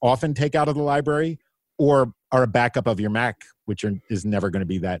either often take out of the library or are a backup of your Mac, which is never going to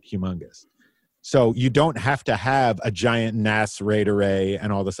be that humongous. So you don't have to have a giant NAS RAID array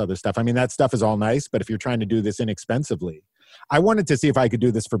and all this other stuff. I mean, that stuff is all nice, but if you're trying to do this inexpensively, I wanted to see if I could do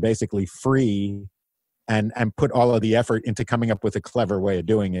this for basically free and put all of the effort into coming up with a clever way of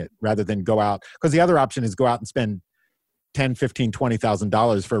doing it rather than go out. Because the other option is go out and spend $10,000, $15,000,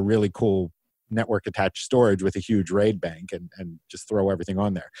 $20,000 for a really cool network attached storage with a huge RAID bank and just throw everything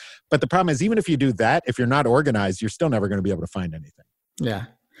on there. But the problem is, even if you do that, if you're not organized, you're still never going to be able to find anything. Yeah.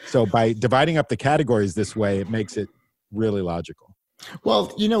 So by dividing up the categories this way, it makes it really logical.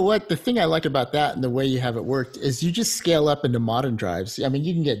 Well, you know what? The thing I like about that and the way you have it worked is you just scale up into modern drives. I mean,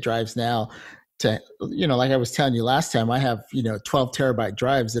 you can get drives now to, like I was telling you last time, I have, 12 terabyte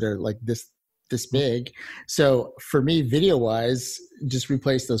drives that are like this this big. So for me, video wise, just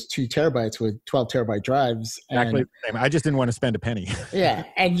replace those 2 terabytes with 12 terabyte drives. Exactly the same. I just didn't want to spend a penny. Yeah,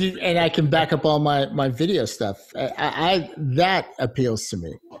 and I can back up all my video stuff. That appeals to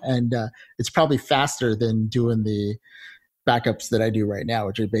me, and it's probably faster than doing the backups that I do right now,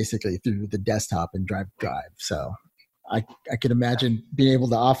 which are basically through the desktop and drive. So I can imagine being able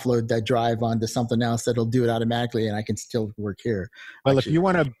to offload that drive onto something else that'll do it automatically, and I can still work here. Well, if you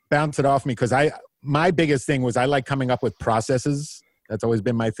want to bounce it off me, because my biggest thing was I like coming up with processes. That's always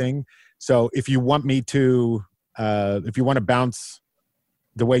been my thing. So if you want me to, if you want to bounce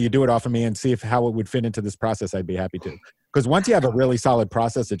the way you do it off of me and see how it would fit into this process, I'd be happy to. Because once you have a really solid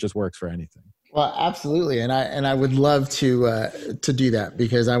process, it just works for anything. Well, absolutely, and I would love to do that,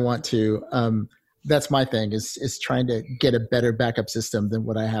 because I want to. That's my thing is trying to get a better backup system than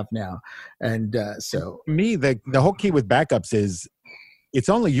what I have now, and so for me, the whole key with backups is it's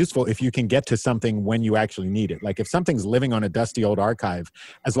only useful if you can get to something when you actually need it. Like if something's living on a dusty old archive,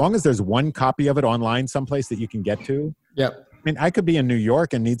 as long as there's one copy of it online someplace that you can get to. Yep. I mean, I could be in New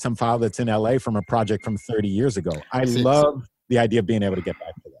York and need some file that's in LA from a project from 30 years ago. I love the idea of being able to get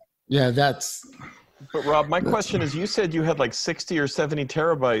back to that. Yeah, that's. But Rob, my question is, you said you had like 60 or 70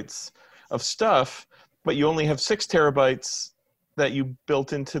 terabytes of stuff, but you only have 6 terabytes that you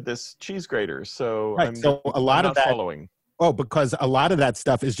built into this cheese grater. So right. So a lot of that. Following. Oh, because a lot of that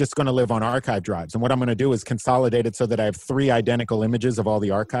stuff is just going to live on archive drives. And what I'm going to do is consolidate it so that I have 3 identical images of all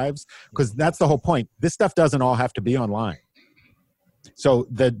the archives, because that's the whole point. This stuff doesn't all have to be online. So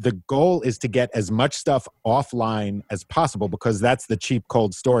the goal is to get as much stuff offline as possible, because that's the cheap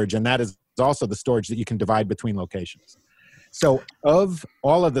cold storage. And that is also the storage that you can divide between locations. So of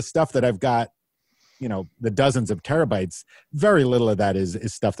all of the stuff that I've got, the dozens of terabytes, very little of that is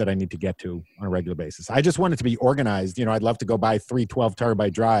stuff that I need to get to on a regular basis. I just want it to be organized. I'd love to go buy 3 12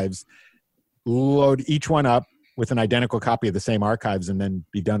 terabyte drives, load each one up with an identical copy of the same archives, and then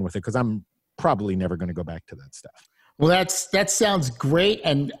be done with it, because I'm probably never going to go back to that stuff. Well, that sounds great.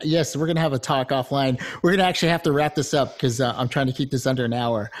 And yes, we're going to have a talk offline. We're going to actually have to wrap this up, because I'm trying to keep this under an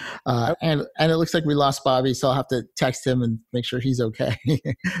hour. And it looks like we lost Bobby, so I'll have to text him and make sure he's okay.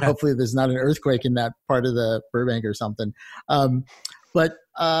 Hopefully there's not an earthquake in that part of the Burbank or something. But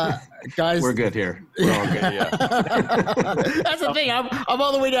guys, we're good here. We're all good. Yeah. That's the thing. I'm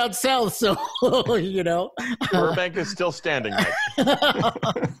all the way down south, so Burbank is still standing.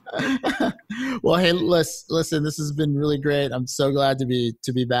 Well, hey, listen. This has been really great. I'm so glad to be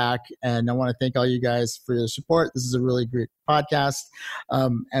back, and I want to thank all you guys for your support. This is a really great podcast,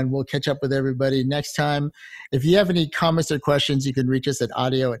 and we'll catch up with everybody next time. If you have any comments or questions, you can reach us at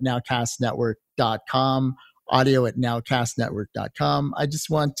audio@nowcastnetwork.com. audio@nowcastnetwork.com. I just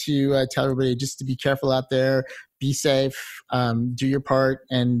want to tell everybody just to be careful out there, be safe, do your part,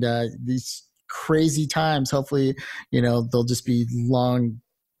 and these crazy times, hopefully, they'll just be long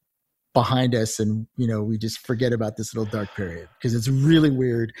behind us, and we just forget about this little dark period, because it's really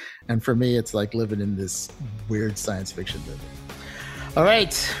weird, and for me it's like living in this weird science fiction movie. All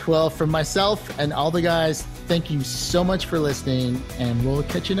right, well, from myself and all the guys, thank you so much for listening, and we'll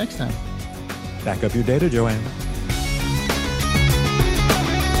catch you next time. Back up your data, Joanne.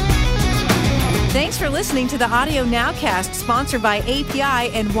 Thanks for listening to the Audio Nowcast, sponsored by API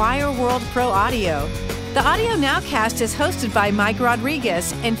and Wire World Pro Audio. The Audio Nowcast is hosted by Mike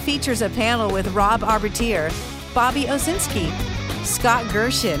Rodriguez and features a panel with Rob Arbertier, Bobby Osinski, Scott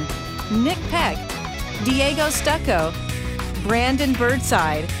Gershin, Nick Peck, Diego Stucco, Brandon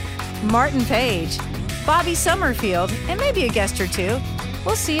Birdside, Martin Page, Bobby Summerfield, and maybe a guest or two.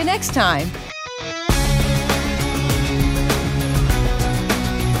 We'll see you next time.